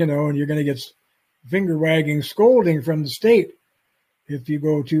 and you're going to get finger-wagging scolding from the state if you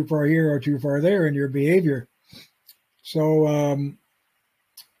go too far here or too far there in your behavior. So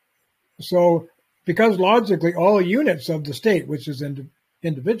because logically all units of the state, which is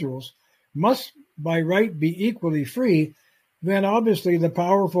individuals, must by right be equally free, then obviously the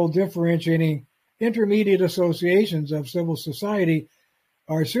powerful differentiating intermediate associations of civil society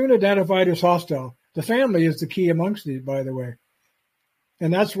are soon identified as hostile. The family is the key amongst these, by the way.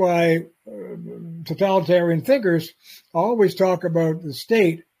 And that's why totalitarian thinkers always talk about the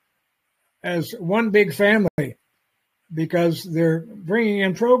state as one big family, because they're bringing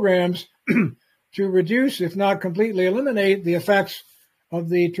in programs to reduce, if not completely eliminate, the effects of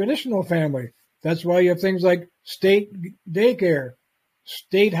the traditional family. That's why you have things like state daycare,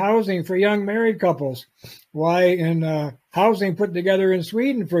 state housing for young married couples. Why in housing put together in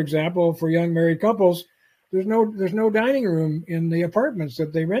Sweden, for example, for young married couples, there's no dining room in the apartments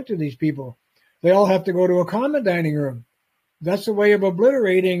that they rent to these people. They all have to go to a common dining room. That's a way of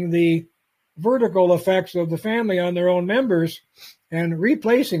obliterating the vertical effects of the family on their own members and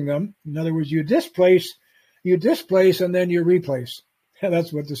replacing them. In other words, you displace, and then you replace.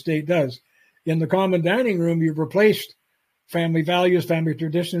 That's what the state does. In the common dining room, you've replaced family values, family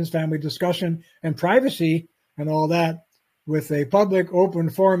traditions, family discussion, and privacy and all that with a public, open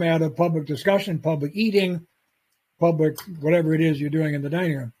format of public discussion, public eating, public whatever it is you're doing in the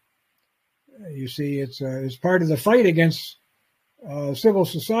dining room. You see, it's part of the fight against civil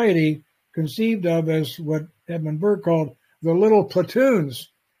society, conceived of as what Edmund Burke called the little platoons,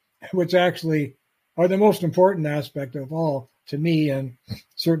 which actually are the most important aspect of all to me, and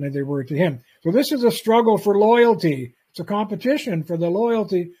certainly they were to him. So this is a struggle for loyalty. It's a competition for the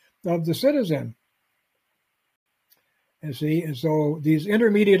loyalty of the citizen. You see, and so these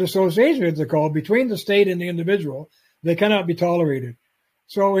intermediate associations, they're called, between the state and the individual, they cannot be tolerated.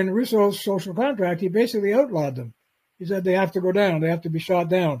 So in Rousseau's social contract, he basically outlawed them. He said they have to go down, they have to be shot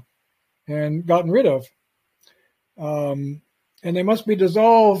down and gotten rid of. And they must be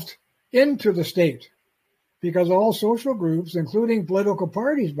dissolved into the state, because all social groups, including political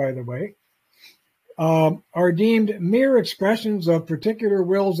parties, by the way, are deemed mere expressions of particular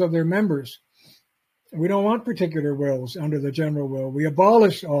wills of their members. We don't want particular wills under the general will. We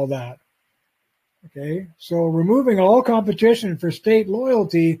abolish all that. Okay, so removing all competition for state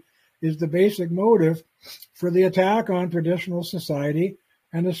loyalty is the basic motive for the attack on traditional society,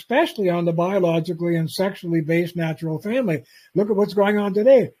 and especially on the biologically and sexually based natural family. Look at what's going on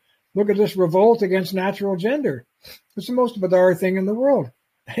today. Look at this revolt against natural gender. It's the most bizarre thing in the world.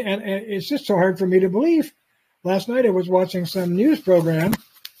 And it's just so hard for me to believe. Last night I was watching some news program,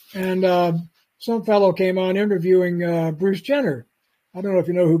 and some fellow came on interviewing Bruce Jenner. I don't know if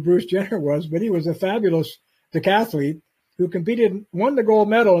you know who Bruce Jenner was, but he was a fabulous decathlete who won the gold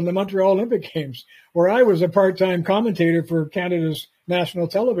medal in the Montreal Olympic Games, where I was a part-time commentator for Canada's national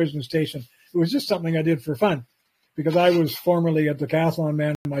television station. It was just something I did for fun, because I was formerly a decathlon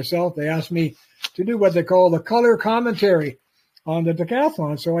man myself. They asked me to do what they call the color commentary on the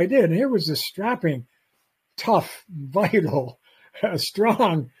decathlon, so I did. And here was this strapping, tough, vital,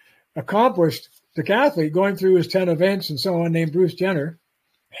 strong, accomplished decathlete going through his 10 events and so on, named Bruce Jenner.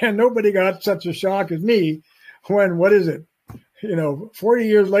 And nobody got such a shock as me when, 40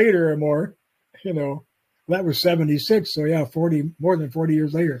 years later or more, that was 76. So yeah, more than 40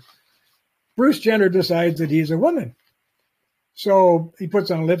 years later. Bruce Jenner decides that he's a woman. So he puts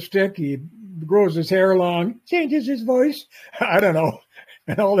on lipstick, he grows his hair long, changes his voice, I don't know,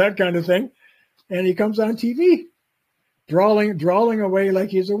 and all that kind of thing. And he comes on TV, drawling away like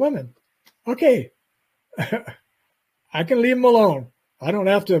he's a woman. Okay, I can leave him alone. I don't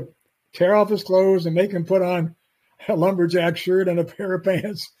have to tear off his clothes and make him put on a lumberjack shirt and a pair of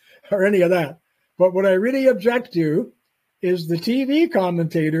pants or any of that. But what I really object to is the TV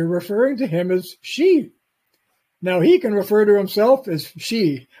commentator referring to him as she. Now, he can refer to himself as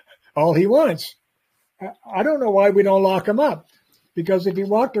she all he wants. I don't know why we don't lock him up, because if he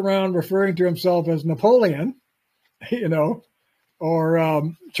walked around referring to himself as Napoleon,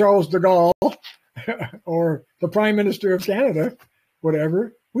 or Charles de Gaulle, or the Prime Minister of Canada,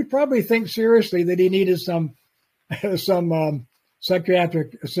 whatever, we'd probably think seriously that he needed some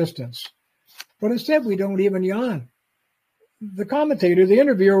psychiatric assistance. But instead, we don't even yawn. The commentator, the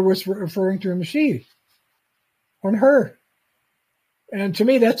interviewer, was referring to him as she, on her. And to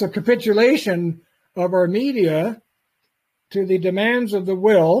me, that's a capitulation of our media to the demands of the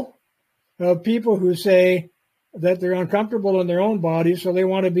will of people who say that they're uncomfortable in their own bodies, so they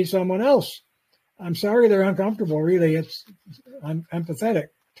want to be someone else. I'm sorry they're uncomfortable, really. I'm empathetic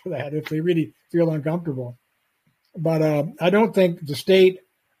to that if they really feel uncomfortable. But I don't think the state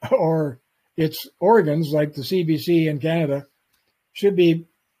or its organs, like the CBC in Canada, should be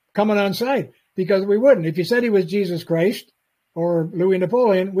coming on side, because we wouldn't. If you said he was Jesus Christ or Louis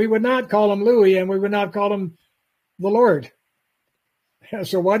Napoleon, we would not call him Louis and we would not call him the Lord.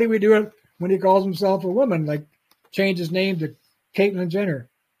 So why do we do it when he calls himself a woman, like change his name to Caitlyn Jenner?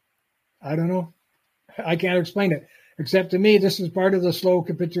 I don't know. I can't explain it, except to me, this is part of the slow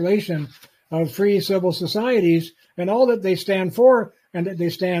capitulation of free civil societies and all that they stand for and that they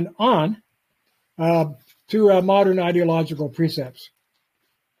stand on to modern ideological precepts.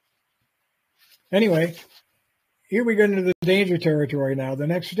 Anyway, here we get into the danger territory now. The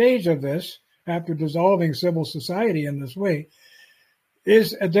next stage of this, after dissolving civil society in this way,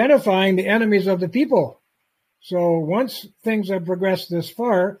 is identifying the enemies of the people. So once things have progressed this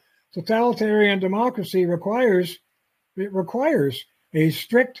far, totalitarian democracy requires a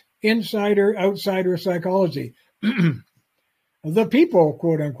strict insider-outsider psychology. The people,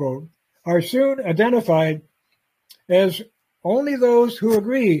 quote unquote, are soon identified as only those who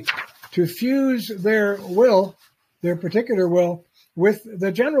agree to fuse their will, their particular will, with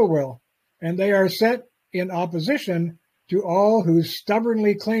the general will, and they are set in opposition to all who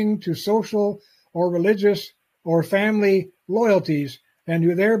stubbornly cling to social or religious or family loyalties, and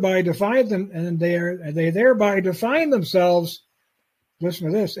who thereby define them, and they thereby define themselves,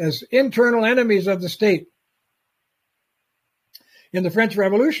 listen to this, as internal enemies of the state. In the French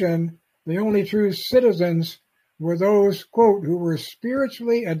Revolution, the only true citizens were those, quote, who were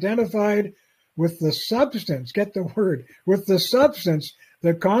spiritually identified with the substance, get the word, with the substance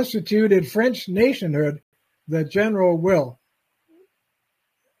that constituted French nationhood, the general will.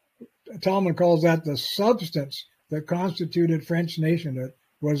 Talman calls that the substance that constituted French nationhood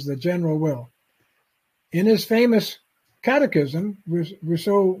was the general will. In his famous Catechism,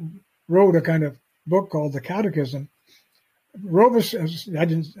 Rousseau wrote a kind of book called the Catechism.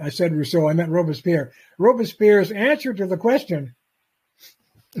 I said Rousseau, I meant Robespierre. Robespierre's answer to the question,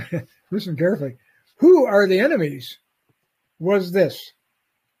 listen carefully, who are the enemies, was this,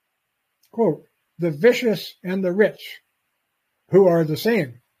 quote, the vicious and the rich, who are the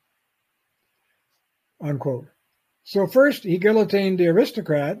same, unquote. So first he guillotined the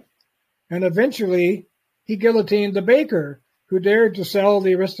aristocrat, and eventually he guillotined the baker who dared to sell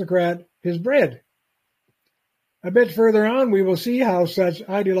the aristocrat his bread. A bit further on, we will see how such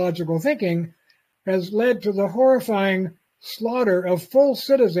ideological thinking has led to the horrifying slaughter of full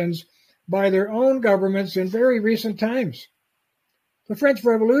citizens by their own governments in very recent times. The French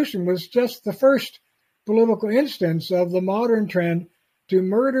Revolution was just the first political instance of the modern trend to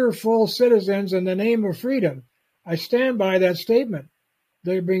murder full citizens in the name of freedom. I stand by that statement.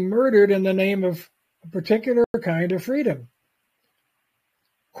 They're being murdered in the name of a particular kind of freedom.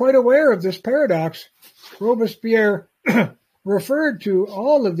 Quite aware of this paradox, Robespierre referred to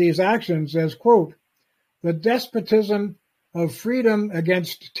all of these actions as, quote, the despotism of freedom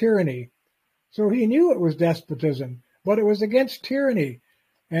against tyranny. So he knew it was despotism, but it was against tyranny.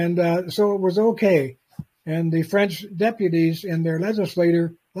 And so it was okay. And the French deputies in their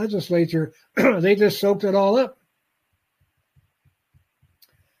legislature, they just soaked it all up.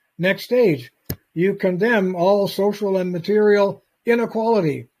 Next stage, you condemn all social and material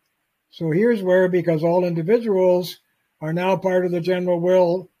inequality. So here's where, because all individuals are now part of the general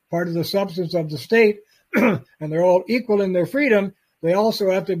will, part of the substance of the state, and they're all equal in their freedom, they also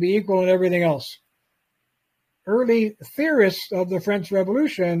have to be equal in everything else. Early theorists of the French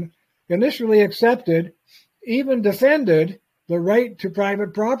Revolution initially accepted, even defended, the right to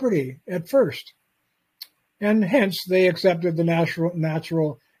private property at first. And hence they accepted the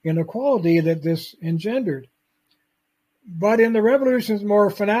natural inequality that this engendered. But in the revolution's more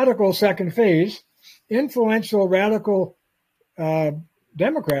fanatical second phase, influential radical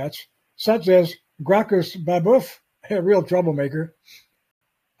Democrats, such as Gracchus Babeuf, a real troublemaker,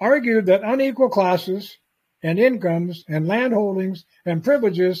 argued that unequal classes and incomes and landholdings and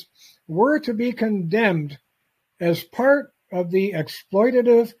privileges were to be condemned as part of the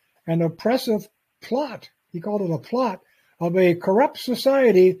exploitative and oppressive plot, he called it a plot, of a corrupt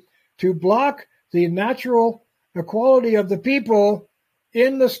society to block the natural equality of the people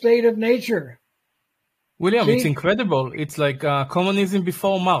in the state of nature. William, it's incredible. It's like communism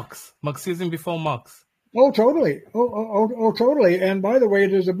before Marx, Marxism before Marx. Oh, totally. Oh, totally. And by the way,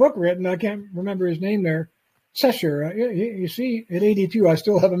 there's a book written, I can't remember his name there, Secher. You see, at 82, I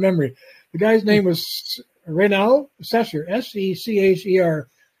still have a memory. The guy's name was Renaud Secher, Secher.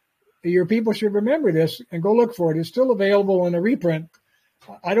 Your people should remember this and go look for it. It's still available in a reprint.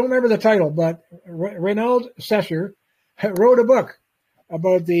 I don't remember the title, but Renaud Secher wrote a book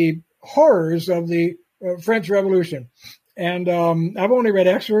about the horrors of the French Revolution. And I've only read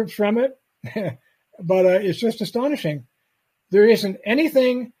excerpts from it, but it's just astonishing. There isn't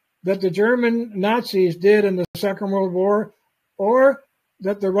anything that the German Nazis did in the Second World War or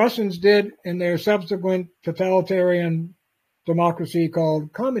that the Russians did in their subsequent totalitarian democracy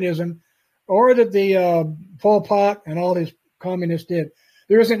called communism, or that the Pol Pot and all his communists did.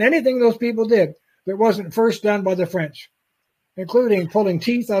 There isn't anything those people did that wasn't first done by the French, including pulling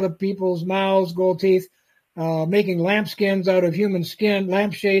teeth out of people's mouths, gold teeth, making lampskins out of human skin,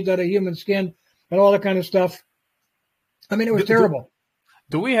 lampshades out of human skin, and all that kind of stuff. I mean, it was terrible.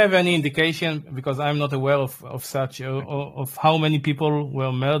 Do we have any indication, because I'm not aware of such, of how many people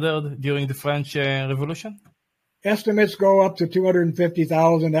were murdered during the French Revolution? Estimates go up to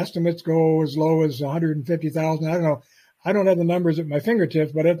 250,000. Estimates go as low as 150,000. I don't know. I don't have the numbers at my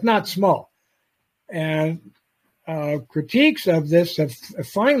fingertips, but it's not small. And critiques of this have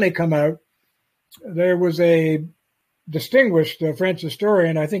finally come out. There was a distinguished French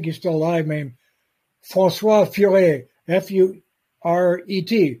historian, I think he's still alive, named François Furet,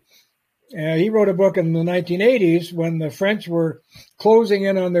 F-U-R-E-T. He wrote a book in the 1980s when the French were closing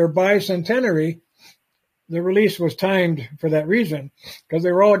in on their bicentenary. The release was timed for that reason, because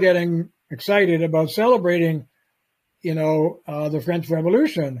they were all getting excited about celebrating, the French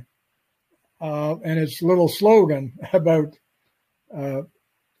Revolution and its little slogan about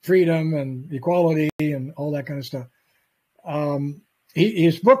freedom and equality and all that kind of stuff.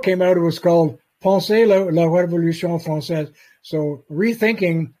 His book came out. It was called Penser la Révolution Française, so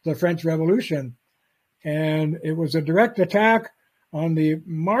rethinking the French Revolution. And it was a direct attack on the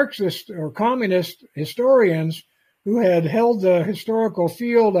Marxist or communist historians who had held the historical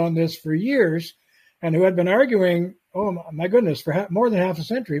field on this for years and who had been arguing, oh my goodness, for more than half a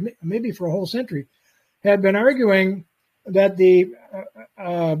century, maybe for a whole century, had been arguing that the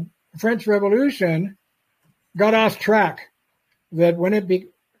French Revolution got off track, that when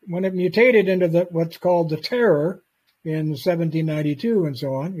it mutated into what's called the Terror in 1792 and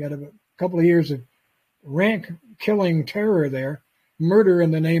so on, you had a couple of years of rank-killing terror there, murder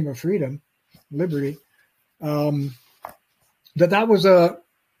in the name of freedom, liberty, that was a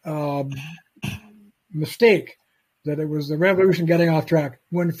mistake, that it was the revolution getting off track.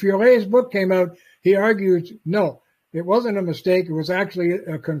 When Furet's book came out, he argued, no, it wasn't a mistake. It was actually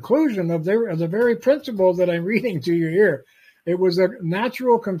a conclusion of the very principle that I'm reading to you here. It was a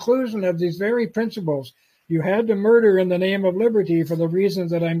natural conclusion of these very principles. You had to murder in the name of liberty for the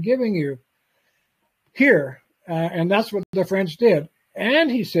reasons that I'm giving you here. And that's what the French did.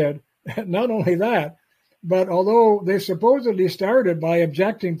 And he said, not only that, but although they supposedly started by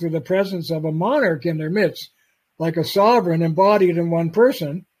objecting to the presence of a monarch in their midst, like a sovereign embodied in one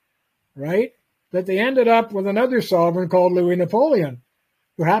person, right, that they ended up with another sovereign called Louis Napoleon,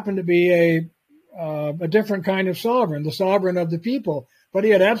 who happened to be a different kind of sovereign, the sovereign of the people. But he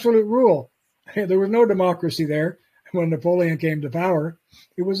had absolute rule. There was no democracy there when Napoleon came to power.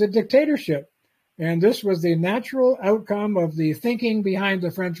 It was a dictatorship. And this was the natural outcome of the thinking behind the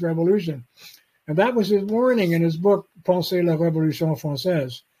French Revolution. And that was his warning in his book, Penser la Révolution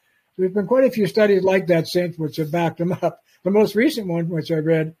Française. There's been quite a few studies like that since, which have backed him up. The most recent one, which I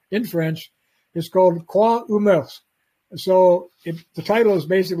read in French, is called Croix ou Meurtre. So the title is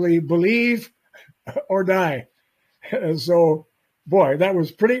basically Believe or Die. So, boy, that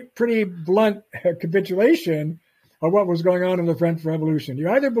was pretty blunt capitulation of what was going on in the French Revolution. You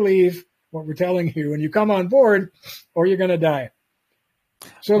either believe what we're telling you and you come on board, or you're going to die.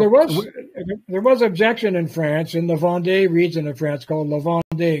 So there was objection in France, in the Vendée region of France called La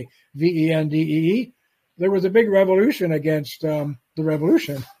Vendée, Vendee. There was a big revolution against the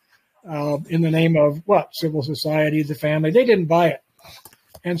revolution in the name of what? Civil society, the family. They didn't buy it.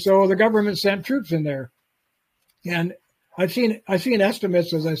 And so the government sent troops in there. And I've seen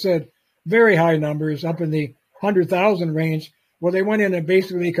estimates, as I said, very high numbers, up in the 100,000 range, where they went in and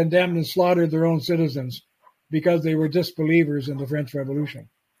basically condemned and slaughtered their own citizens because they were disbelievers in the French Revolution.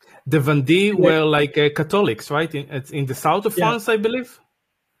 The Vendée were like Catholics, right? In the south of France, I believe?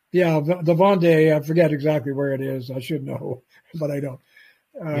 Yeah, the Vendée, I forget exactly where it is. I should know, but I don't.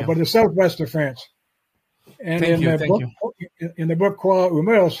 But the southwest of France. And in the book Quoi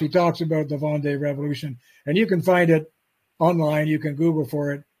Humeuse, he talks about the Vendée Revolution. And you can find it online. You can Google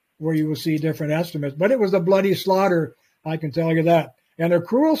for it, where you will see different estimates. But it was a bloody slaughter, I can tell you that. And a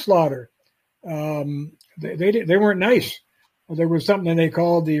cruel slaughter. They weren't nice. There was something they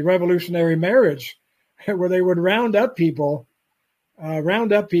called the revolutionary marriage, where they would round up people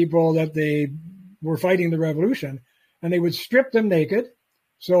that they were fighting the revolution, and they would strip them naked.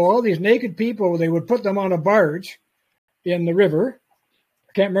 So all these naked people, they would put them on a barge in the river.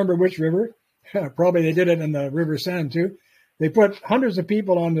 I can't remember which river. Probably they did it in the River Seine too. They put hundreds of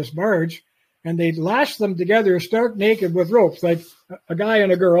people on this barge, and they'd lash them together stark naked with ropes, like a guy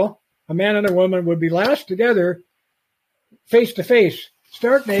and a girl. A man and a woman would be lashed together face to face,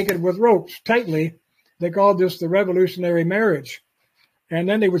 stark naked with ropes tightly. They called this the revolutionary marriage. And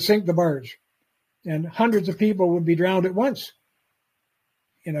then they would sink the barge. And hundreds of people would be drowned at once.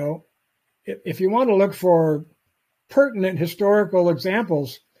 You know, if you want to look for pertinent historical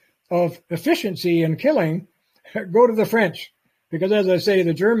examples of efficiency in killing, go to the French. Because as I say,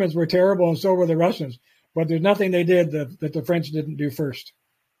 the Germans were terrible and so were the Russians. But there's nothing they did that the French didn't do first.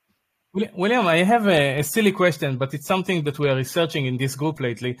 William, I have a silly question, but it's something that we are researching in this group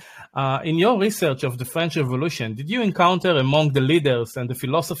lately. In your research of the French Revolution, did you encounter among the leaders and the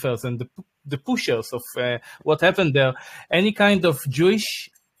philosophers and the pushers of what happened there any kind of Jewish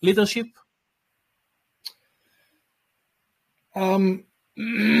leadership? I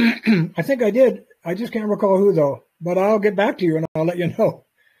think I did. I just can't recall who, though. But I'll get back to you and I'll let you know.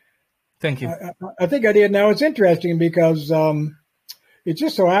 Thank you. I think I did. Now, it's interesting because it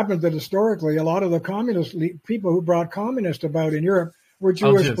just so happens that historically, a lot of the communist people who brought communists about in Europe were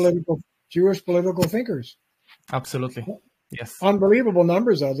Jewish political thinkers. Absolutely. Yes. Unbelievable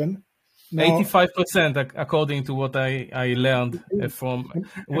numbers of them. Now, 85%, according to what I learned from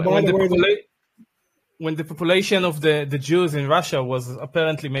when the population of the Jews in Russia was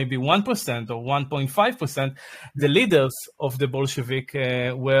apparently maybe 1% or 1.5%, the leaders of the Bolshevik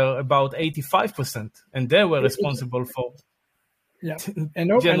were about 85%, and they were responsible for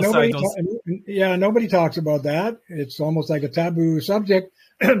genocide. Nobody talks about that. It's almost like a taboo subject,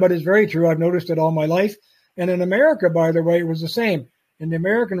 but it's very true. I've noticed it all my life. And in America, by the way, it was the same. In the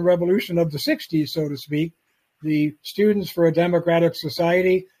American Revolution of the 60s, so to speak, the Students for a Democratic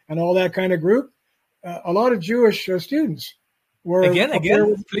Society and all that kind of group, a lot of Jewish students were up there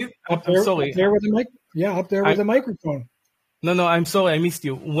with the microphone. No, I'm sorry, I missed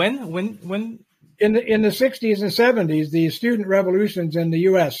you. When? In the 60s and 70s, the student revolutions in the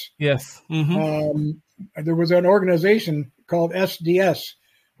U.S. Yes. Mm-hmm. There was an organization called SDS,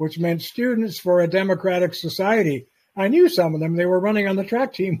 which meant Students for a Democratic Society. I knew some of them. They were running on the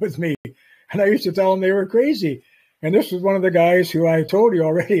track team with me, and I used to tell them they were crazy. And this was one of the guys who I told you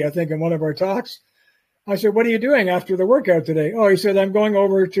already, I think, in one of our talks. I said, "What are you doing after the workout today?" Oh, he said, "I'm going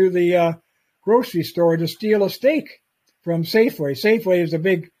over to the grocery store to steal a steak from Safeway." Safeway is a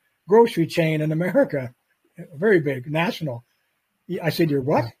big grocery chain in America, very big, national. I said, "You're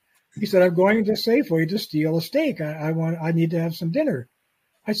what?" He said, "I'm going to Safeway to steal a steak. I need to have some dinner."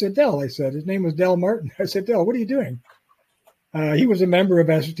 I said, "Del," I said, his name was Del Martin. I said, "Del, what are you doing?" He was a member of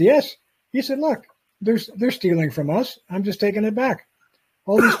SDS. He said, "Look, they're stealing from us. I'm just taking it back.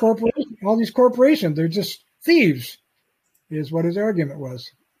 All these corporations, they're just thieves," is what his argument was.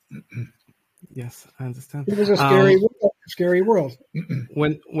 Yes, I understand. It was a scary world.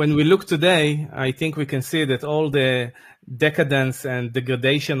 When we look today, I think we can see that all the decadence and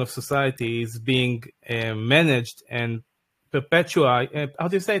degradation of society is being managed and perpetuated. How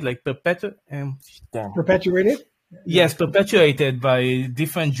do you say it? Like perpetuated? Yes, perpetuated by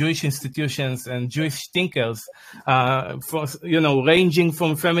different Jewish institutions and Jewish thinkers, ranging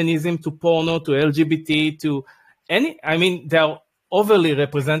from feminism to porno to LGBT to they are overly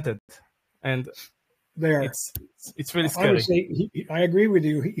represented. And there. It's really scary. I would say I agree with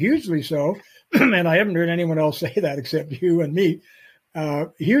you, hugely so, and I haven't heard anyone else say that except you and me.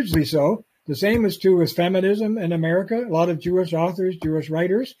 Hugely so. The same is true with feminism in America. A lot of Jewish authors, Jewish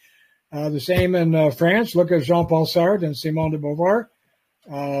writers. The same in France. Look at Jean-Paul Sartre and Simone de Beauvoir.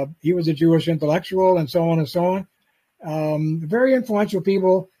 He was a Jewish intellectual, and so on and so on. Very influential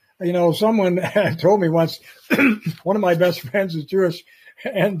people. You know, someone told me once, one of my best friends is Jewish,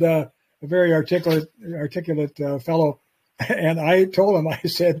 and a very articulate fellow. And I told him, I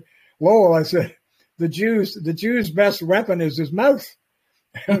said, Lowell, I said, the Jew's best weapon is his mouth,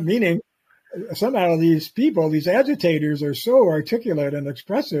 meaning somehow these people, these agitators, are so articulate and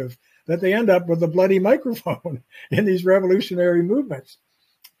expressive that they end up with a bloody microphone in these revolutionary movements.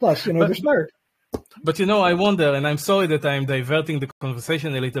 Plus, you know, they're smart. But, you know, I wonder, and I'm sorry that I'm diverting the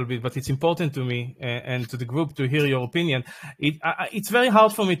conversation a little bit, but it's important to me and to the group to hear your opinion. It's very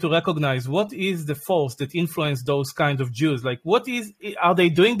hard for me to recognize what is the force that influenced those kind of Jews. Like, are they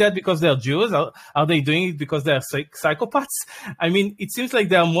doing that because they're Jews? Are they doing it because they're psychopaths? I mean, it seems like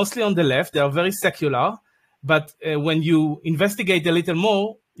they are mostly on the left. They are very secular. But when you investigate a little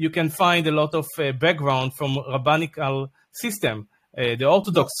more, you can find a lot of background from rabbinical system. The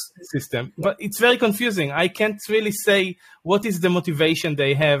Orthodox system, but it's very confusing. I can't really say what is the motivation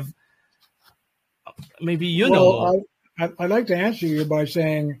they have. Maybe you know. I'd like to answer you by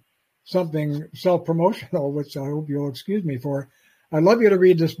saying something self-promotional, which I hope you'll excuse me for. I'd love you to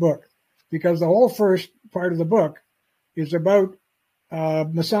read this book, because the whole first part of the book is about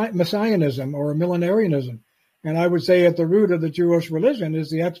messianism or millenarianism. And I would say at the root of the Jewish religion is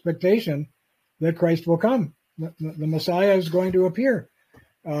the expectation that Christ will come. The Messiah is going to appear.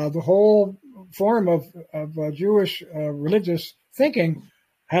 The whole form of Jewish religious thinking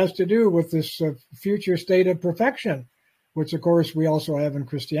has to do with this future state of perfection, which, of course, we also have in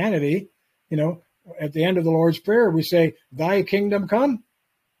Christianity. You know, at the end of the Lord's Prayer, we say, "Thy kingdom come."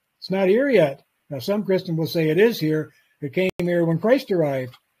 It's not here yet. Now, some Christians will say it is here. It came here when Christ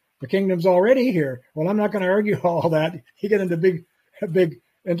arrived. The kingdom's already here. Well, I'm not going to argue all that. You get into big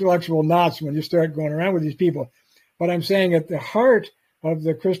intellectual knots when you start going around with these people. But I'm saying at the heart of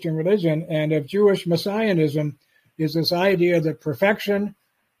the Christian religion and of Jewish messianism is this idea that perfection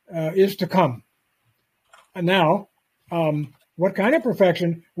is to come. And now, what kind of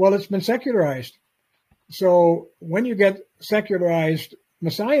perfection? Well, it's been secularized. So when you get secularized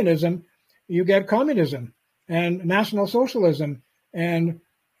messianism, you get communism and national socialism and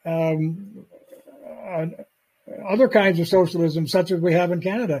other kinds of socialism, such as we have in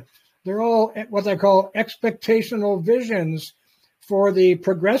Canada. They're all what I call expectational visions for the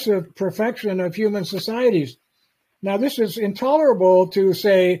progressive perfection of human societies. Now, this is intolerable to,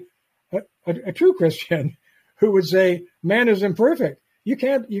 say, a true Christian who would say, man is imperfect.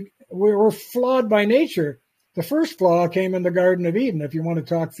 We're flawed by nature. The first flaw came in the Garden of Eden, if you want to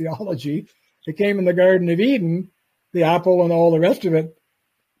talk theology. It came in the Garden of Eden, the apple and all the rest of it.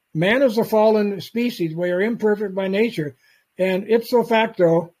 Man is a fallen species. We are imperfect by nature. And ipso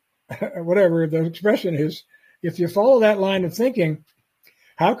facto, whatever the expression is, if you follow that line of thinking,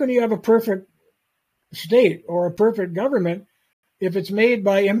 how can you have a perfect state or a perfect government if it's made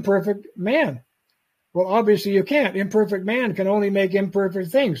by imperfect man? Well, obviously you can't. Imperfect man can only make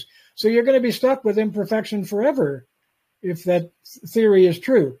imperfect things. So you're going to be stuck with imperfection forever if that theory is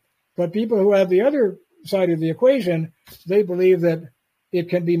true. But people who have the other side of the equation, they believe that it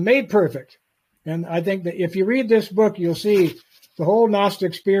can be made perfect. And I think that if you read this book, you'll see the whole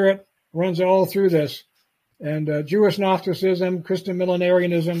Gnostic spirit runs all through this. And Jewish Gnosticism, Christian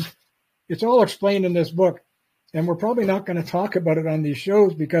millenarianism, it's all explained in this book. And we're probably not going to talk about it on these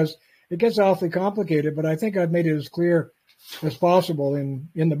shows because it gets awfully complicated, but I think I've made it as clear as possible in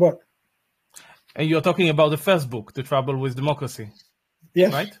the book. And you're talking about the first book, The Trouble with Democracy.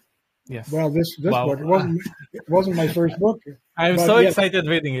 Yes. Right? Yes. Well, this book, it wasn't my first book. I'm so excited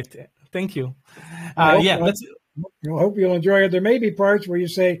reading it. Thank you. I hope you'll enjoy it. There may be parts where you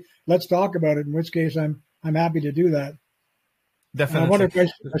say, let's talk about it, in which case I'm happy to do that. Definitely. I wonder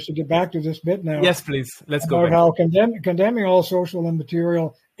if I should get back to this bit now. Yes, please. Let's go back. How condemning all social and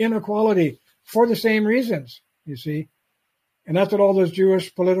material inequality for the same reasons, you see. And that's what all those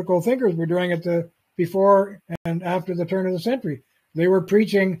Jewish political thinkers were doing before and after the turn of the century. They were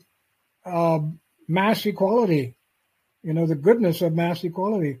preaching mass equality, the goodness of mass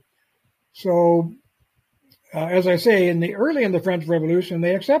equality. So, as I say, early in the French Revolution,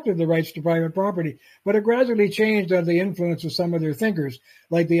 they accepted the rights to private property, but it gradually changed under the influence of some of their thinkers,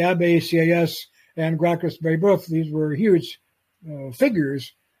 like the Abbé Sieyès and Gracchus Brebeuf. These were huge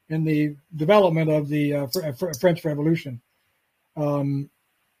figures in the development of the French Revolution.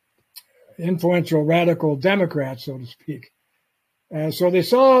 influential radical Democrats, so to speak. So they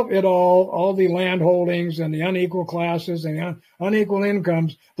saw it all the land holdings and the unequal classes and the unequal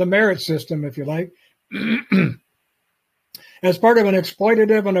incomes, the merit system, if you like, as part of an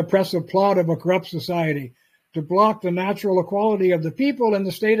exploitative and oppressive plot of a corrupt society to block the natural equality of the people and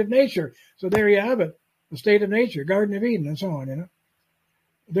the state of nature. So there you have it, the state of nature, Garden of Eden, and so on, you know.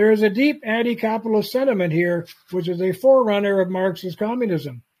 There is a deep anti-capitalist sentiment here, which is a forerunner of Marxist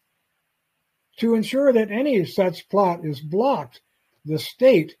communism. To ensure that any such plot is blocked, the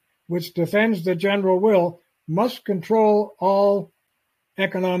state, which defends the general will, must control all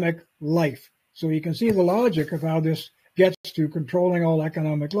economic life. So you can see the logic of how this gets to controlling all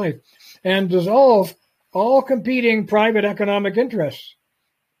economic life and dissolve all competing private economic interests.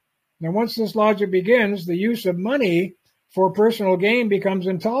 Now, once this logic begins, the use of money for personal gain becomes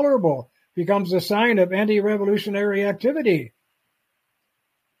intolerable, becomes a sign of anti-revolutionary activity.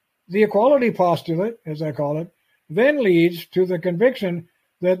 The equality postulate, as I call it, then leads to the conviction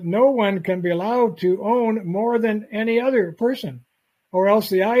that no one can be allowed to own more than any other person, or else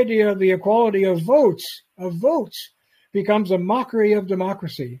the idea of the equality of votes becomes a mockery of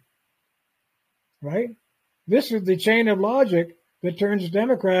democracy, right? This is the chain of logic that turns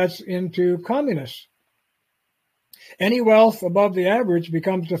Democrats into communists. Any wealth above the average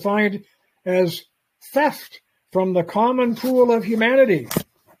becomes defined as theft from the common pool of humanity.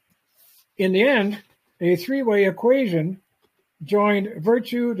 In the end, a three-way equation joined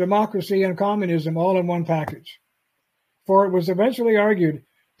virtue, democracy, and communism all in one package. For it was eventually argued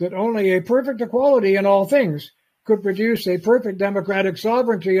that only a perfect equality in all things could produce a perfect democratic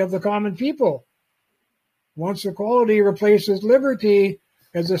sovereignty of the common people. Once equality replaces liberty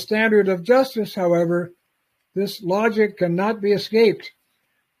as a standard of justice, however, this logic cannot be escaped.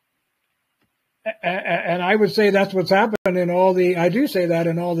 And I would say that's what's happened in I do say that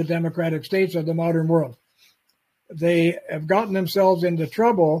in all the democratic states of the modern world. They have gotten themselves into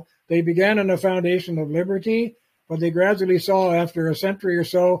trouble. They began on a foundation of liberty, but they gradually saw after a century or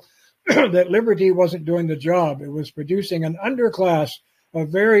so that liberty wasn't doing the job. It was producing an underclass of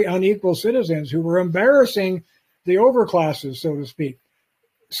very unequal citizens who were embarrassing the overclasses, so to speak,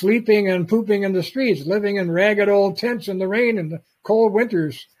 sleeping and pooping in the streets, living in ragged old tents in the rain and the cold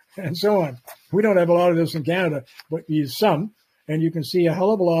winters, and so on. We don't have a lot of this in Canada, but some, and you can see a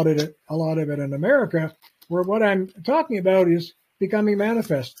hell of a lot of it in America, where what I'm talking about is becoming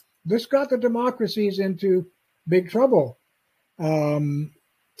manifest. This got the democracies into big trouble. And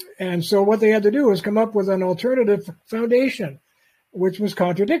so what they had to do was come up with an alternative foundation, which was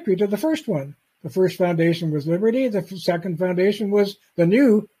contradictory to the first one. The first foundation was liberty. The second foundation was, the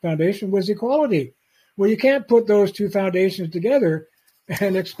new foundation was equality. Well, you can't put those two foundations together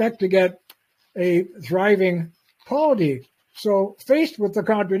and expect to get a thriving polity. So faced with the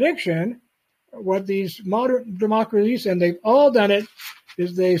contradiction, what these modern democracies, and they've all done it,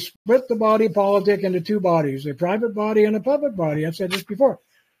 is they split the body politic into two bodies, a private body and a public body. I've said this before.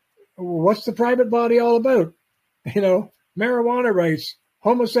 What's the private body all about? You know, marijuana rights,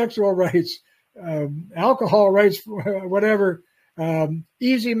 homosexual rights, alcohol rights, whatever,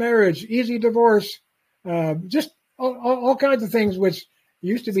 easy marriage, easy divorce, just all kinds of things which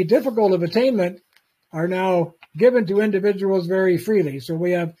used to be difficult of attainment are now given to individuals very freely. So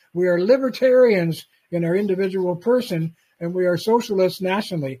we are libertarians in our individual person, and we are socialists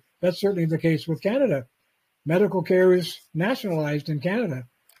nationally. That's certainly the case with Canada. Medical care is nationalized in Canada,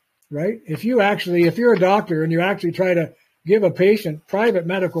 right? If you're a doctor and you actually try to give a patient private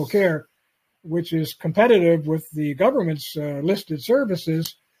medical care, which is competitive with the government's listed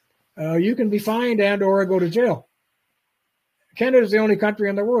services, you can be fined and or go to jail. Canada is the only country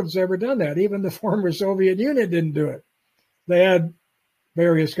in the world that's ever done that. Even the former Soviet Union didn't do it. They had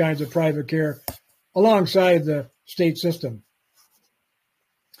various kinds of private care alongside the state system.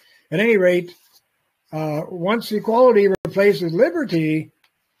 At any rate, once equality replaces liberty,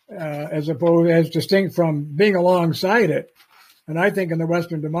 as distinct from being alongside it, and I think in the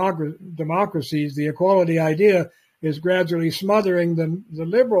Western democracies, the equality idea is gradually smothering the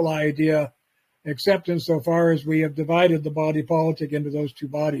liberal idea, except insofar as we have divided the body politic into those two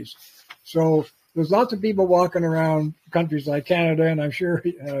bodies. So there's lots of people walking around countries like Canada, and I'm sure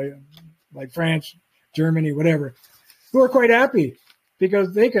like France, Germany, whatever, who are quite happy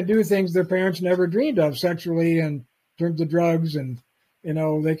because they can do things their parents never dreamed of sexually and in terms of drugs, and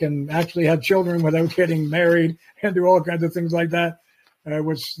they can actually have children without getting married and do all kinds of things like that,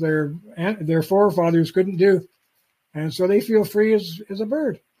 which their forefathers couldn't do. And so they feel free as a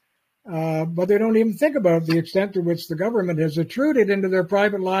bird. But they don't even think about the extent to which the government has intruded into their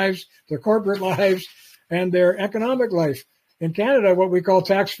private lives, their corporate lives, and their economic life. in Canada what we call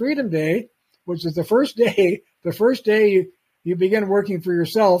Tax Freedom Day, which is the first day you begin working for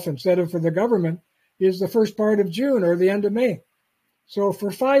yourself instead of for the government, is the first part of June or the end of May. So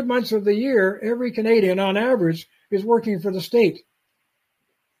for 5 months of the year, every Canadian on average is working for the state.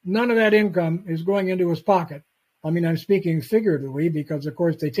 None of that income is going into his pocket. I mean, I'm speaking figuratively because, of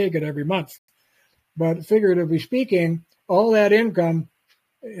course, they take it every month. But figuratively speaking, all that income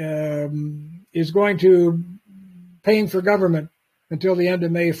is going to paying for government until the end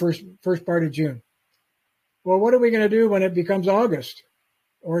of May, first part of June. Well, what are we going to do when it becomes August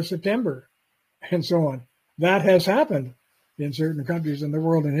or September and so on? That has happened in certain countries in the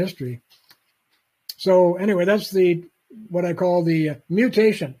world in history. So anyway, that's what I call the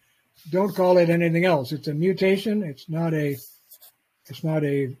mutation. Don't call it anything else. It's a mutation. It's not a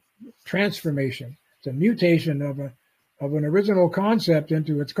transformation. It's a mutation of an original concept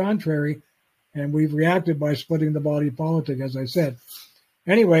into its contrary, and we've reacted by splitting the body politic, as I said.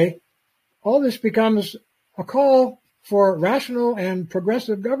 Anyway, all this becomes a call for rational and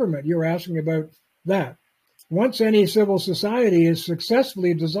progressive government. You were asking about that. Once any civil society is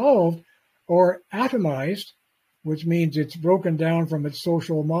successfully dissolved or atomized, which means it's broken down from its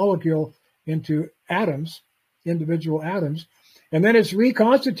social molecule into atoms, individual atoms, and then it's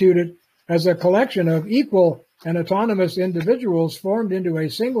reconstituted as a collection of equal and autonomous individuals formed into a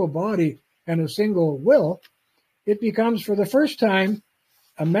single body and a single will, it becomes for the first time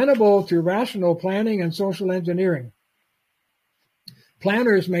amenable to rational planning and social engineering.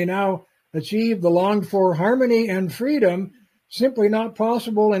 Planners may now achieve the longed-for harmony and freedom, simply not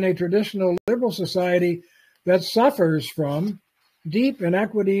possible in a traditional liberal society that suffers from deep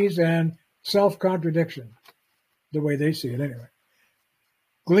inequities and self-contradiction, the way they see it anyway.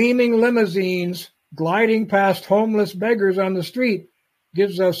 Gleaming limousines gliding past homeless beggars on the street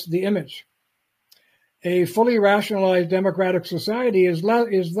gives us the image. A fully rationalized democratic society is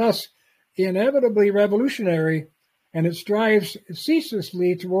thus inevitably revolutionary, and it strives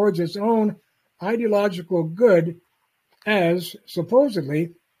ceaselessly towards its own ideological good as,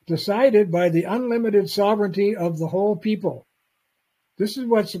 supposedly, decided by the unlimited sovereignty of the whole people. This is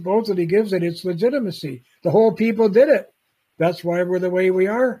what supposedly gives it its legitimacy. The whole people did it. That's why we're the way we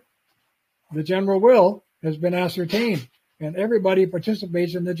are. The general will has been ascertained, and everybody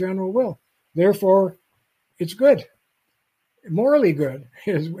participates in the general will. Therefore, it's good. Morally good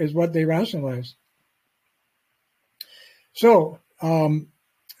is what they rationalize. So,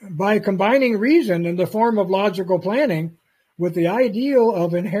 by combining reason in the form of logical planning with the ideal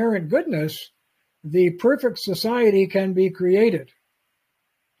of inherent goodness, the perfect society can be created.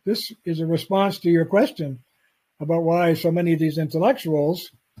 This is a response to your question about why so many of these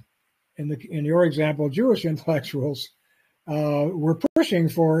intellectuals, in your example, Jewish intellectuals, were pushing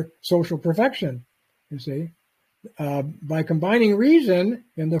for social perfection, you see. By combining reason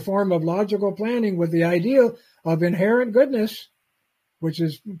in the form of logical planning with the ideal of inherent goodness, which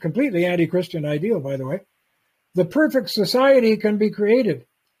is completely anti-Christian ideal, by the way, the perfect society can be created.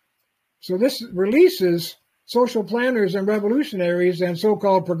 So this releases social planners and revolutionaries and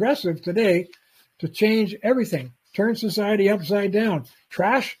so-called progressive today to change everything, turn society upside down,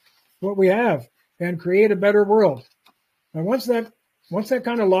 trash what we have, and create a better world. And once that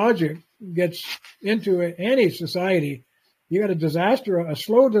kind of logic gets into any society, you got a disaster, a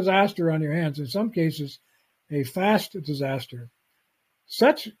slow disaster on your hands. In some cases, a fast disaster.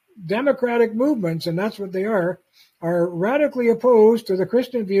 Such democratic movements, and that's what they are radically opposed to the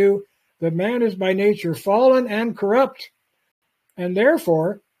Christian view that man is by nature fallen and corrupt, and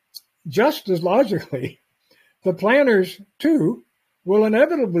therefore, just as logically, the planners too will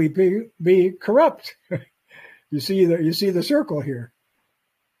inevitably be corrupt. You see the circle here.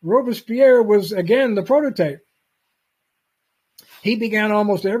 Robespierre was again the prototype. He began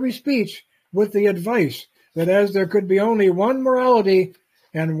almost every speech with the advice that as there could be only one morality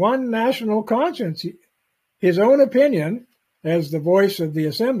and one national conscience, his own opinion, as the voice of the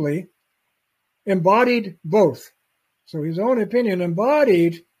assembly, embodied both. So his own opinion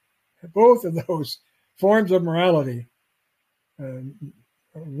embodied both of those forms of morality,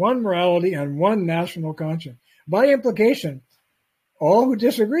 one morality and one national conscience. By implication, all who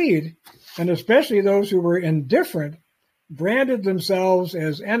disagreed, and especially those who were indifferent, branded themselves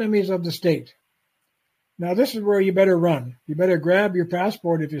as enemies of the state. Now, this is where you better run. You better grab your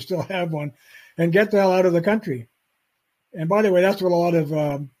passport if you still have one and get the hell out of the country. And by the way, that's what a lot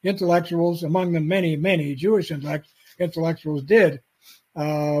of intellectuals, among them many, many Jewish intellectuals did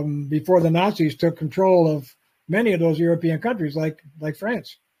before the Nazis took control of many of those European countries like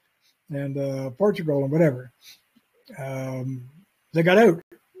France and Portugal and whatever. They got out.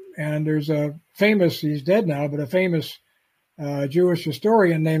 And there's a famous, he's dead now, but a famous Jewish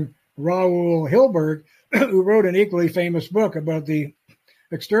historian named Raoul Hilberg, who wrote an equally famous book about the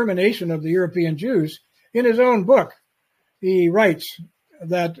extermination of the European Jews. In his own book, he writes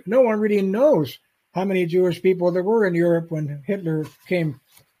that no one really knows how many Jewish people there were in Europe when Hitler came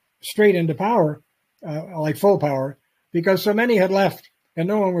straight into power, like full power, because so many had left and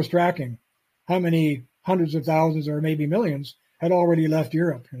no one was tracking how many hundreds of thousands or maybe millions had already left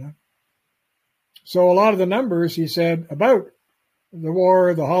Europe. So a lot of the numbers, he said, about the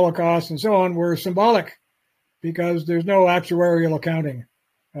war, the Holocaust, and so on were symbolic because there's no actuarial accounting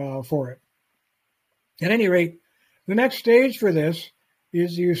for it. At any rate, the next stage for this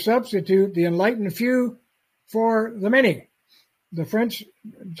is you substitute the enlightened few for the many. The French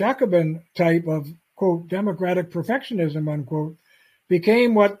Jacobin type of, quote, democratic perfectionism, unquote,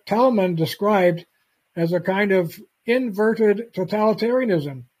 became what Talman described as a kind of inverted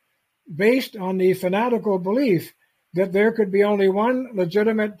totalitarianism based on the fanatical belief that there could be only one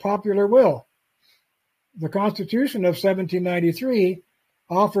legitimate popular will. The Constitution of 1793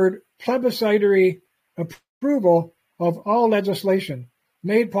 offered plebiscitary approval of all legislation,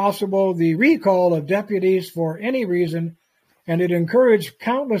 made possible the recall of deputies for any reason, and it encouraged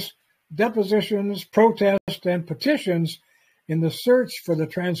countless depositions, protests, and petitions in the search for the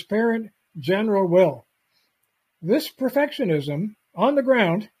transparent general will. This perfectionism on the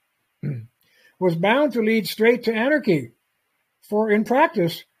ground was bound to lead straight to anarchy, for in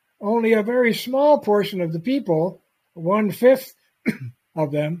practice, only a very small portion of the people, 1/5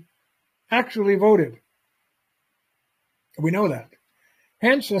 of them, actually voted. We know that.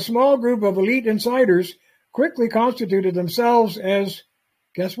 Hence, a small group of elite insiders quickly constituted themselves as,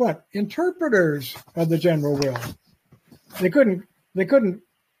 guess what, interpreters of the general will. They couldn't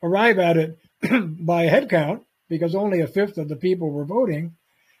arrive at it by head count because only 1/5 of the people were voting.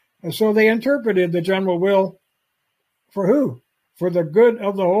 And so they interpreted the general will for who? For the good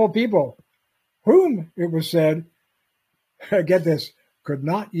of the whole people, whom, it was said, get this, could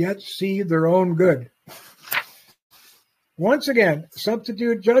not yet see their own good. Once again,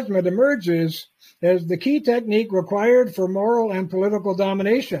 substitute judgment emerges as the key technique required for moral and political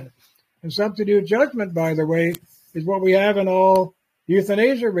domination. And substitute judgment, by the way, is what we have in all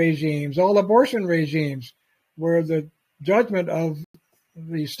euthanasia regimes, all abortion regimes, where the judgment of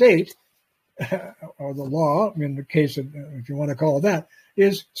the state, or the law, in the case of, if you want to call it that,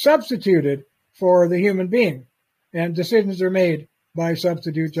 is substituted for the human being, and decisions are made by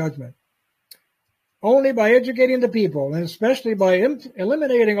substitute judgment. Only by educating the people, and especially by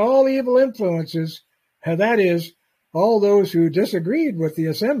eliminating all evil influences, and that is, all those who disagreed with the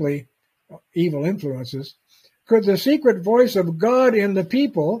assembly, evil influences, could the secret voice of God in the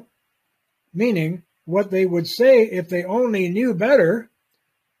people, meaning what they would say if they only knew better,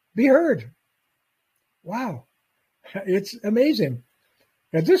 be heard. Wow, it's amazing.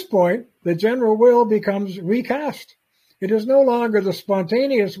 At this point, the general will becomes recast. It is no longer the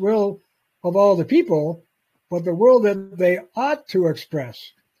spontaneous will of all the people, but the will that they ought to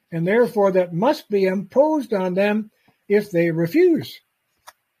express, and therefore that must be imposed on them if they refuse.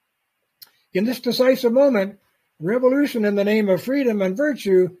 In this decisive moment, revolution in the name of freedom and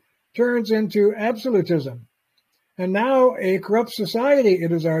virtue turns into absolutism. And now a corrupt society,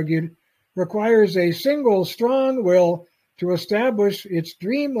 it is argued, requires a single strong will to establish its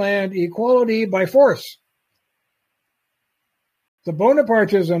dreamland equality by force. The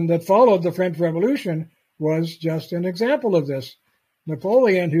Bonapartism that followed the French Revolution was just an example of this.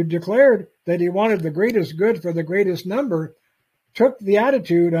 Napoleon, who declared that he wanted the greatest good for the greatest number, took the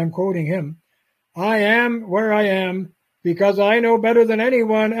attitude, I'm quoting him, "I am where I am because I know better than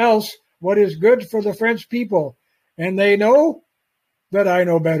anyone else what is good for the French people, and they know that I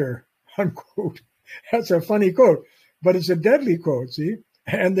know better," unquote. That's a funny quote, but it's a deadly quote, see?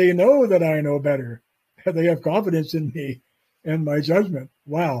 And they know that I know better. They have confidence in me and my judgment.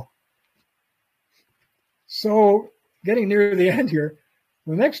 Wow. So getting near the end here,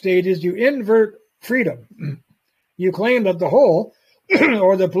 the next stage is you invert freedom. You claim that the whole,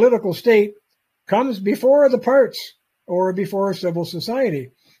 or the political state, comes before the parts, or before civil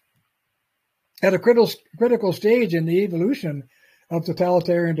society. At a critical stage in the evolution of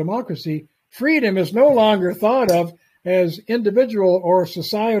totalitarian democracy, freedom is no longer thought of as individual or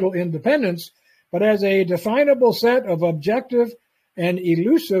societal independence, but as a definable set of objective and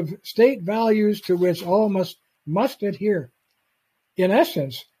elusive state values to which all must adhere. In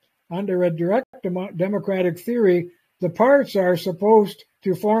essence, under a direct democratic theory, the parts are supposed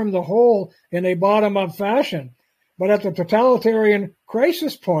to form the whole in a bottom-up fashion. But at the totalitarian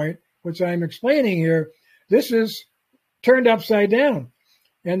crisis point, which I'm explaining here, this is turned upside down.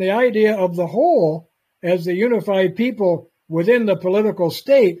 And the idea of the whole as the unified people within the political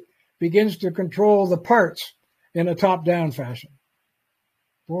state begins to control the parts in a top-down fashion.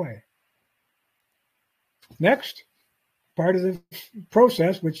 Boy. Next, part of the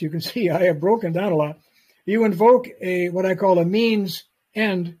process, which you can see I have broken down a lot, you invoke what I call a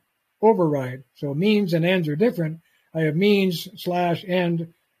means-end override. So means and ends are different. I have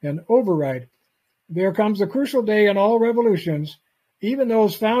means/end and override. There comes a crucial day in all revolutions, even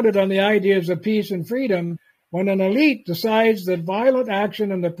those founded on the ideas of peace and freedom, when an elite decides that violent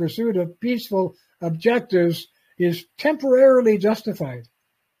action in the pursuit of peaceful objectives is temporarily justified.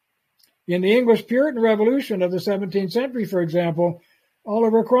 In the English Puritan Revolution of the 17th century, for example,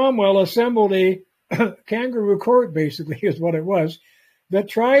 Oliver Cromwell assembled a kangaroo court, basically, is what it was, that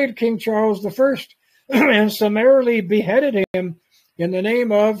tried King Charles I and summarily beheaded him in the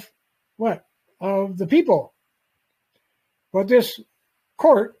name of what? Of the people. But this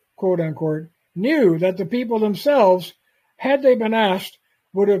court, quote unquote, knew that the people themselves, had they been asked,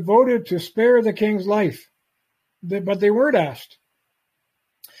 would have voted to spare the king's life. But they weren't asked.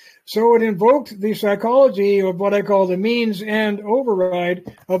 So it invoked the psychology of what I call the means-end override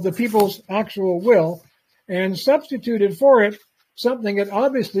of the people's actual will and substituted for it something it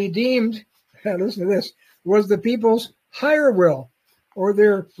obviously deemed, listen to this, was the people's higher will or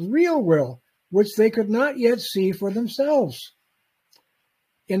their real will, which they could not yet see for themselves.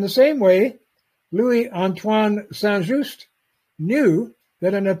 In the same way, Louis-Antoine Saint-Just knew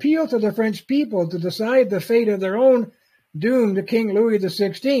that an appeal to the French people to decide the fate of their own doomed King Louis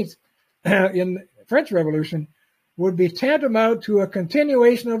XVI in the French Revolution would be tantamount to a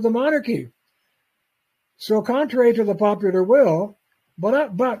continuation of the monarchy. So contrary to the popular will,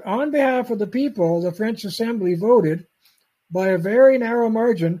 but on behalf of the people, the French Assembly voted by a very narrow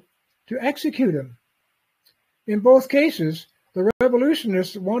margin to execute him. In both cases, the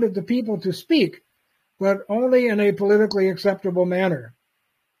revolutionists wanted the people to speak, but only in a politically acceptable manner.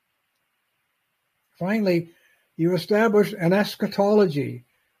 Finally, you establish an eschatology,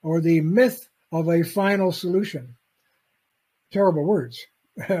 or the myth of a final solution. Terrible words,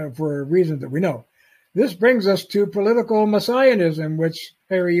 for a reason that we know. This brings us to political messianism, which,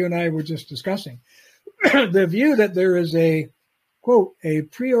 Harry, you and I were just discussing. The view that there is a, quote, a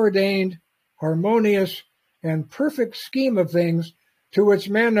preordained, harmonious, and perfect scheme of things to which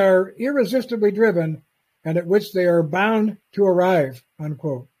men are irresistibly driven and at which they are bound to arrive,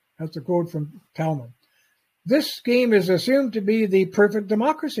 unquote. That's a quote from Talmud. This scheme is assumed to be the perfect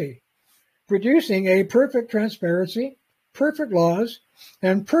democracy, producing a perfect transparency, perfect laws,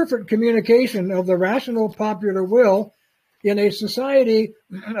 and perfect communication of the rational popular will in a society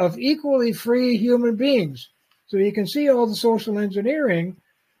of equally free human beings. So you can see all the social engineering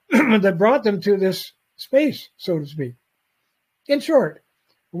that brought them to this space, so to speak. In short,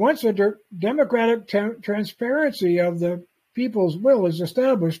 once a democratic transparency of the people's will is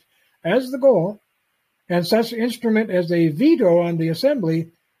established as the goal, and such instrument as a veto on the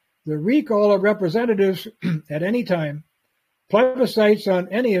assembly, the recall of representatives at any time, plebiscites on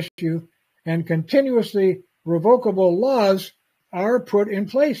any issue, and continuously revocable laws are put in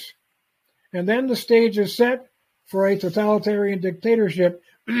place. And then the stage is set for a totalitarian dictatorship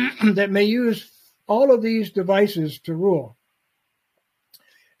that may use all of these devices to rule.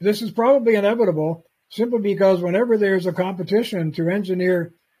 This is probably inevitable simply because whenever there's a competition to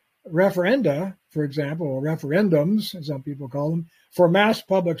engineer referenda, for example, or referendums, as some people call them, for mass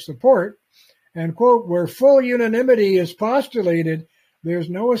public support, and, quote, where full unanimity is postulated, there's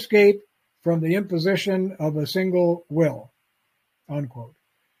no escape from the imposition of a single will, unquote.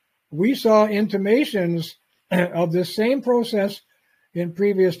 We saw intimations of this same process in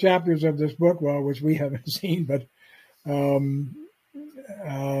previous chapters of this book, well, which we haven't seen, but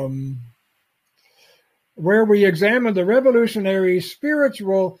where we examine the revolutionary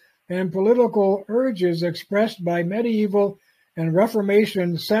spiritual and political urges expressed by medieval and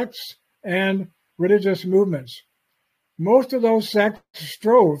Reformation sects and religious movements. Most of those sects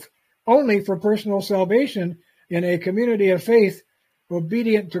strove only for personal salvation in a community of faith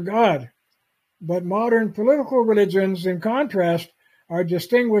obedient to God. But modern political religions, in contrast, are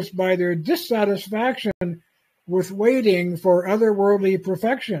distinguished by their dissatisfaction with waiting for otherworldly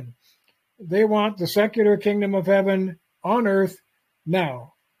perfection. They want the secular kingdom of heaven on earth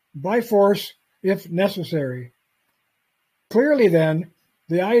now, by force if necessary. Clearly, then,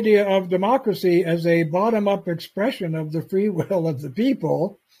 the idea of democracy as a bottom-up expression of the free will of the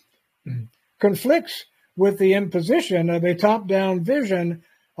people conflicts with the imposition of a top-down vision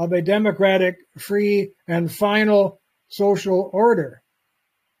of a democratic, free, and final social order,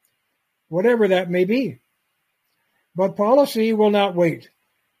 whatever that may be. But policy will not wait.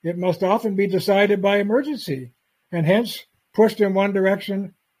 It must often be decided by emergency, and hence pushed in one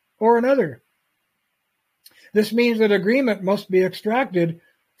direction or another. This means that agreement must be extracted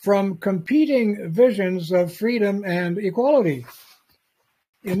from competing visions of freedom and equality.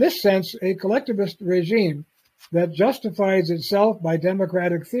 In this sense, a collectivist regime that justifies itself by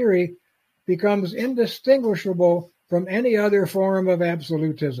democratic theory becomes indistinguishable from any other form of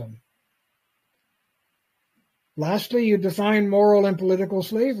absolutism. Lastly, you define moral and political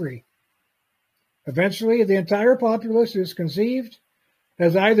slavery. Eventually, the entire populace is conceived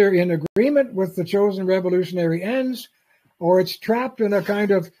as either in agreement with the chosen revolutionary ends, or it's trapped in a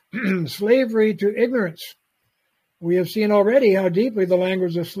kind of slavery to ignorance. We have seen already how deeply the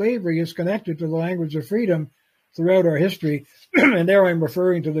language of slavery is connected to the language of freedom throughout our history. And there I'm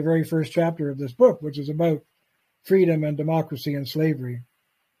referring to the very first chapter of this book, which is about freedom and democracy and slavery.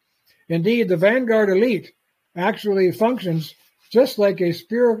 Indeed, the vanguard elite actually functions just like a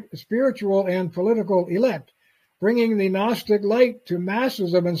spiritual and political elect, bringing the Gnostic light to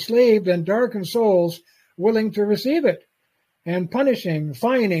masses of enslaved and darkened souls willing to receive it, and punishing,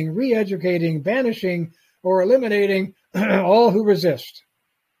 fining, re-educating, banishing, or eliminating all who resist.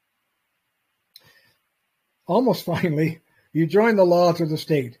 Almost finally, you join the law to the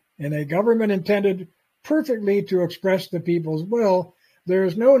state. In a government intended perfectly to express the people's will, there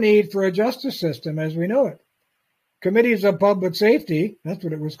is no need for a justice system as we know it. Committees of public safety, that's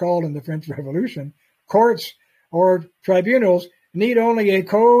what it was called in the French Revolution, courts or tribunals need only a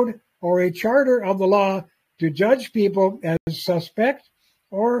code or a charter of the law to judge people as suspect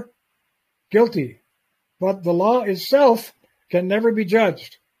or guilty. But the law itself can never be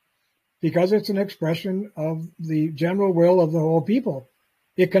judged because it's an expression of the general will of the whole people.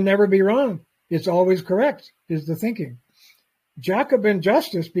 It can never be wrong. It's always correct, is the thinking. Jacobin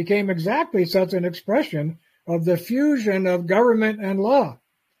justice became exactly such an expression of the fusion of government and law.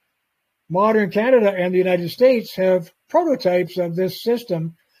 Modern Canada and the United States have prototypes of this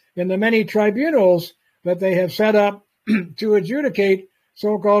system in the many tribunals that they have set up to adjudicate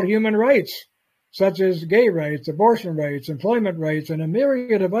so-called human rights, such as gay rights, abortion rights, employment rights, and a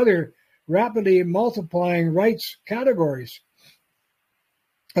myriad of other rapidly multiplying rights categories.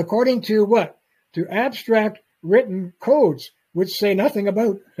 According to what? To abstract written codes, which say nothing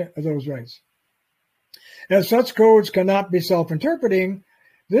about those rights. As such codes cannot be self-interpreting,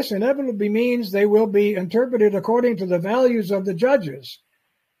 this inevitably means they will be interpreted according to the values of the judges,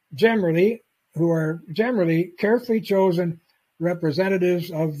 who are generally carefully chosen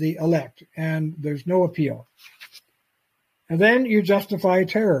representatives of the elect, and there's no appeal. And then you justify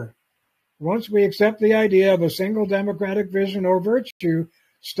terror. Once we accept the idea of a single democratic vision or virtue,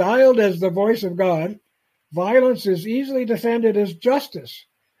 styled as the voice of God, violence is easily defended as justice.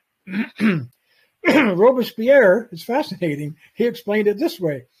 Robespierre, it's fascinating, he explained it this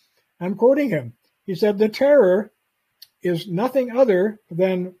way. I'm quoting him. He said, the terror is nothing other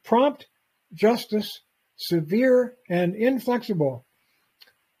than prompt justice, severe and inflexible.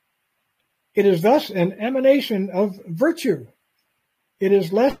 It is thus an emanation of virtue. It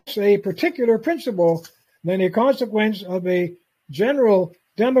is less a particular principle than a consequence of a general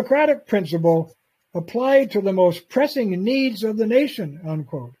democratic principle applied to the most pressing needs of the nation,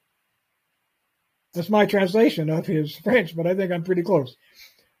 unquote. That's my translation of his French, but I think I'm pretty close.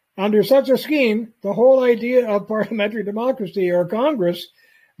 Under such a scheme, the whole idea of parliamentary democracy or Congress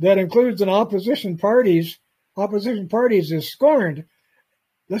that includes an opposition parties is scorned,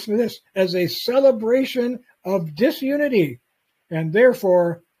 listen to this, as a celebration of disunity and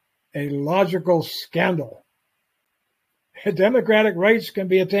therefore a logical scandal. Democratic rights can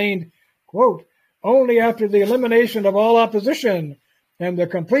be attained, quote, only after the elimination of all opposition and the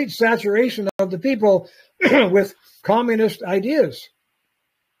complete saturation of the people with communist ideas,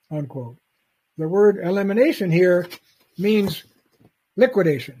 unquote. The word elimination here means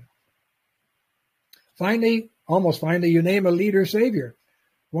liquidation. Finally, almost finally, you name a leader savior.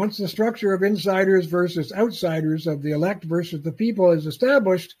 Once the structure of insiders versus outsiders, of the elect versus the people is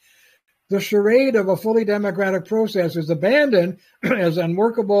established, the charade of a fully democratic process is abandoned as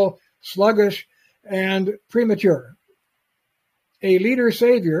unworkable, sluggish, and premature. A leader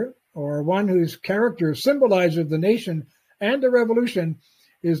savior, or one whose character symbolizes the nation and the revolution,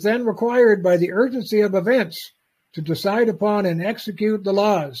 is then required by the urgency of events to decide upon and execute the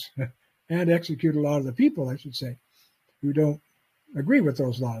laws, and execute a lot of the people, I should say, who don't agree with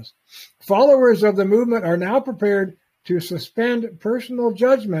those laws. Followers of the movement are now prepared to suspend personal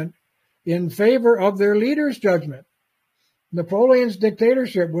judgment in favor of their leader's judgment. Napoleon's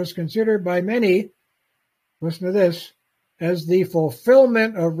dictatorship was considered by many, listen to this, as the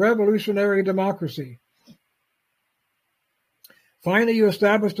fulfillment of revolutionary democracy. Finally, you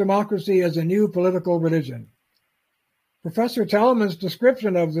establish democracy as a new political religion. Professor Talman's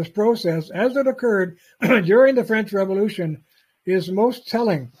description of this process as it occurred during the French Revolution is most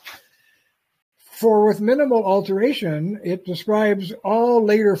telling. For with minimal alteration, it describes all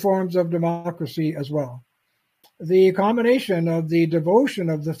later forms of democracy as well. The combination of the devotion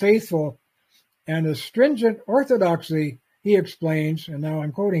of the faithful and a stringent orthodoxy, he explains, and now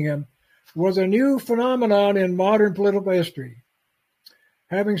I'm quoting him, was a new phenomenon in modern political history.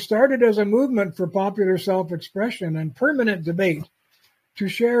 Having started as a movement for popular self-expression and permanent debate, to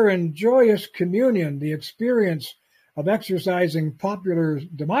share in joyous communion the experience of exercising popular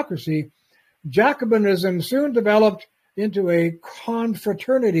democracy, Jacobinism soon developed into a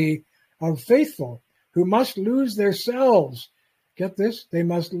confraternity of faithful who must lose their selves. Get this? They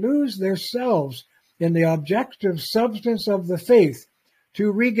must lose their selves in the objective substance of the faith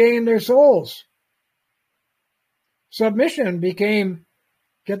to regain their souls. Submission became,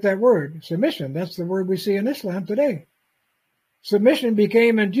 get that word, submission, that's the word we see in Islam today. Submission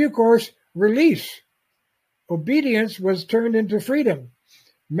became in due course release. Obedience was turned into freedom.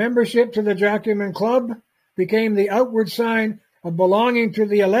 Membership to the Jacobin Club became the outward sign of belonging to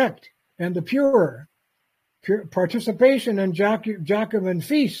the elect and the pure. Participation in Jacobin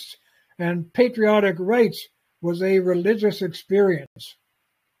feasts and patriotic rites was a religious experience.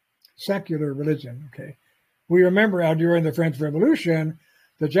 Secular religion, okay. We remember how during the French Revolution,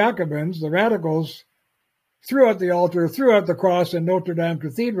 the Jacobins, the radicals, threw out the altar, threw out the cross in Notre Dame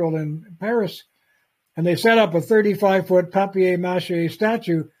Cathedral in Paris, and they set up a 35-foot papier-mâché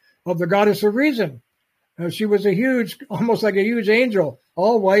statue of the goddess of reason. She was a huge, almost like a huge angel,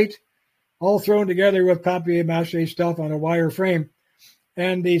 all white, all thrown together with papier-mâché stuff on a wire frame.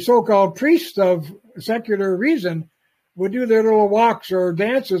 And the so-called priests of secular reason would do their little walks or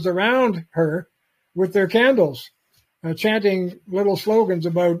dances around her with their candles, chanting little slogans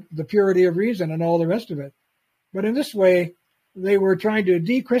about the purity of reason and all the rest of it. But in this way, they were trying to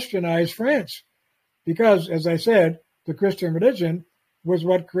de-Christianize France because, as I said, the Christian religion was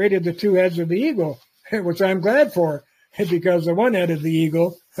what created the two heads of the eagle, which I'm glad for, because the one head of the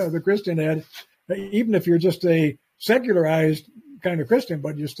eagle, the Christian head, even if you're just a secularized kind of Christian,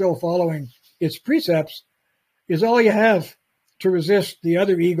 but you're still following its precepts, is all you have to resist the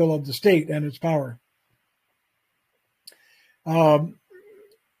other eagle of the state and its power.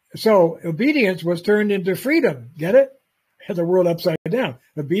 So obedience was turned into freedom. Get it? Had the world upside down.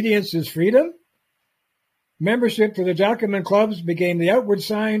 Obedience is freedom. Membership to the Jacobin clubs became the outward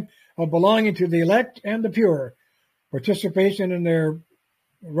sign of belonging to the elect and the pure. Participation in their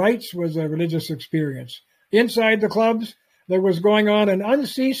rites was a religious experience. Inside the clubs, there was going on an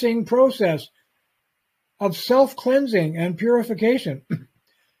unceasing process of self-cleansing and purification,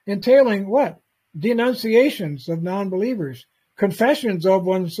 entailing what? Denunciations of non-believers, confessions of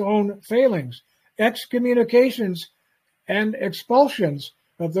one's own failings, excommunications and expulsions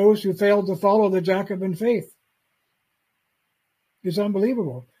of those who failed to follow the Jacobin faith. It's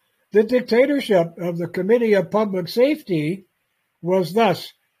unbelievable. The dictatorship of the Committee of Public Safety was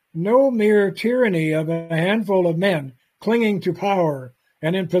thus no mere tyranny of a handful of men clinging to power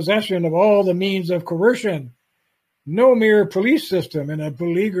and in possession of all the means of coercion, no mere police system in a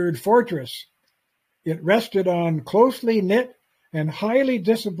beleaguered fortress. It rested on closely knit and highly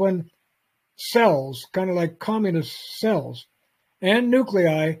disciplined cells, kind of like communist cells, and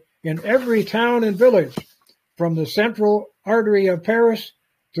nuclei in every town and village, from the central artery of Paris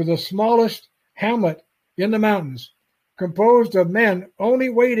to the smallest hamlet in the mountains, composed of men only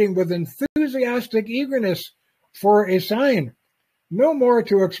waiting with enthusiastic eagerness for a sign, no more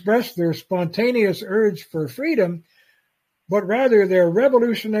to express their spontaneous urge for freedom, but rather their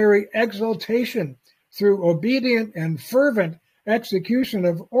revolutionary exultation through obedient and fervent execution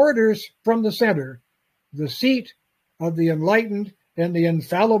of orders from the center, the seat of the enlightened and the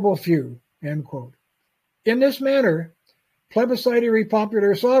infallible few, end quote. In this manner, plebiscitary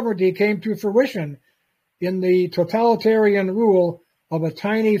popular sovereignty came to fruition in the totalitarian rule of a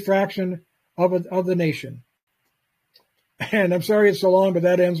tiny fraction of the nation. And I'm sorry it's so long, but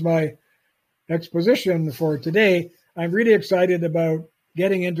that ends my exposition for today. I'm really excited about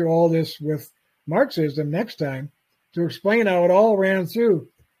getting into all this with Marxism next time to explain how it all ran through.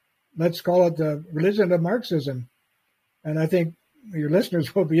 Let's call it the religion of Marxism. And I think your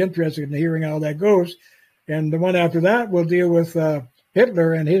listeners will be interested in hearing how that goes. And the one after that will deal with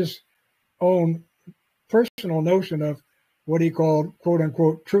Hitler and his own personal notion of what he called, quote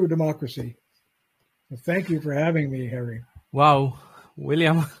unquote, true democracy. So thank you for having me, Harry. Wow,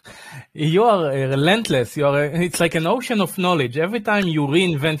 William, you are relentless. It's like an ocean of knowledge. Every time you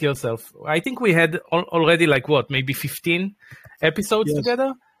reinvent yourself. I think we had already maybe 15 episodes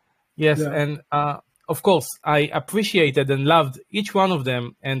together? Yes, yeah. And of course, I appreciated and loved each one of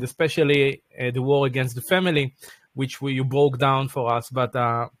them, and especially The War Against the Family, which you broke down for us. But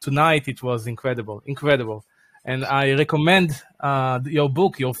tonight it was incredible, incredible. And I recommend your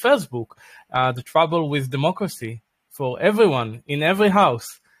book, your first book, The Trouble with Democracy, for everyone in every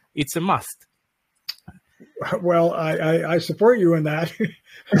house. It's a must. Well, I support you in that.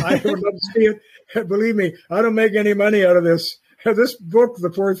 I would love to see it. Believe me, I don't make any money out of this. This book, The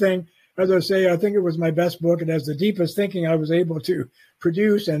Poor Thing, as I say, I think it was my best book. It has the deepest thinking I was able to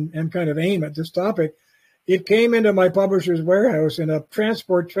produce and kind of aim at this topic. It came into my publisher's warehouse in a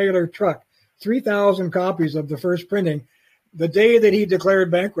transport trailer truck, 3,000 copies of the first printing, the day that he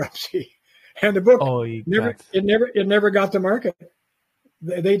declared bankruptcy. And the book, it never got to market.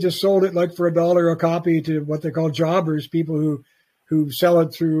 They just sold it like for $1 a copy to what they call jobbers, people who sell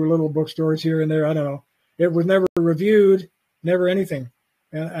it through little bookstores here and there. I don't know. It was never reviewed, never anything.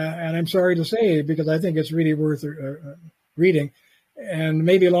 And I'm sorry to say, because I think it's really worth reading. And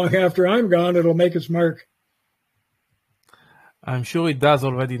maybe long after I'm gone, it'll make its mark. I'm sure it does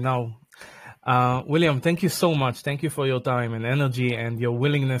already now. William, thank you so much. Thank you for your time and energy and your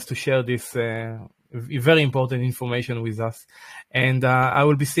willingness to share this very important information with us. And I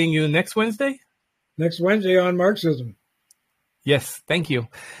will be seeing you next Wednesday? Next Wednesday on Marxism. Yes, thank you.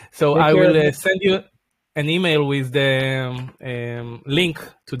 So I will send you an email with the link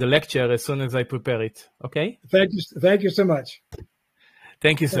to the lecture as soon as I prepare it. Okay? Thank you so much.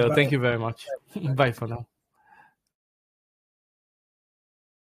 Thank you, sir. Bye. Thank you very much. Bye for now.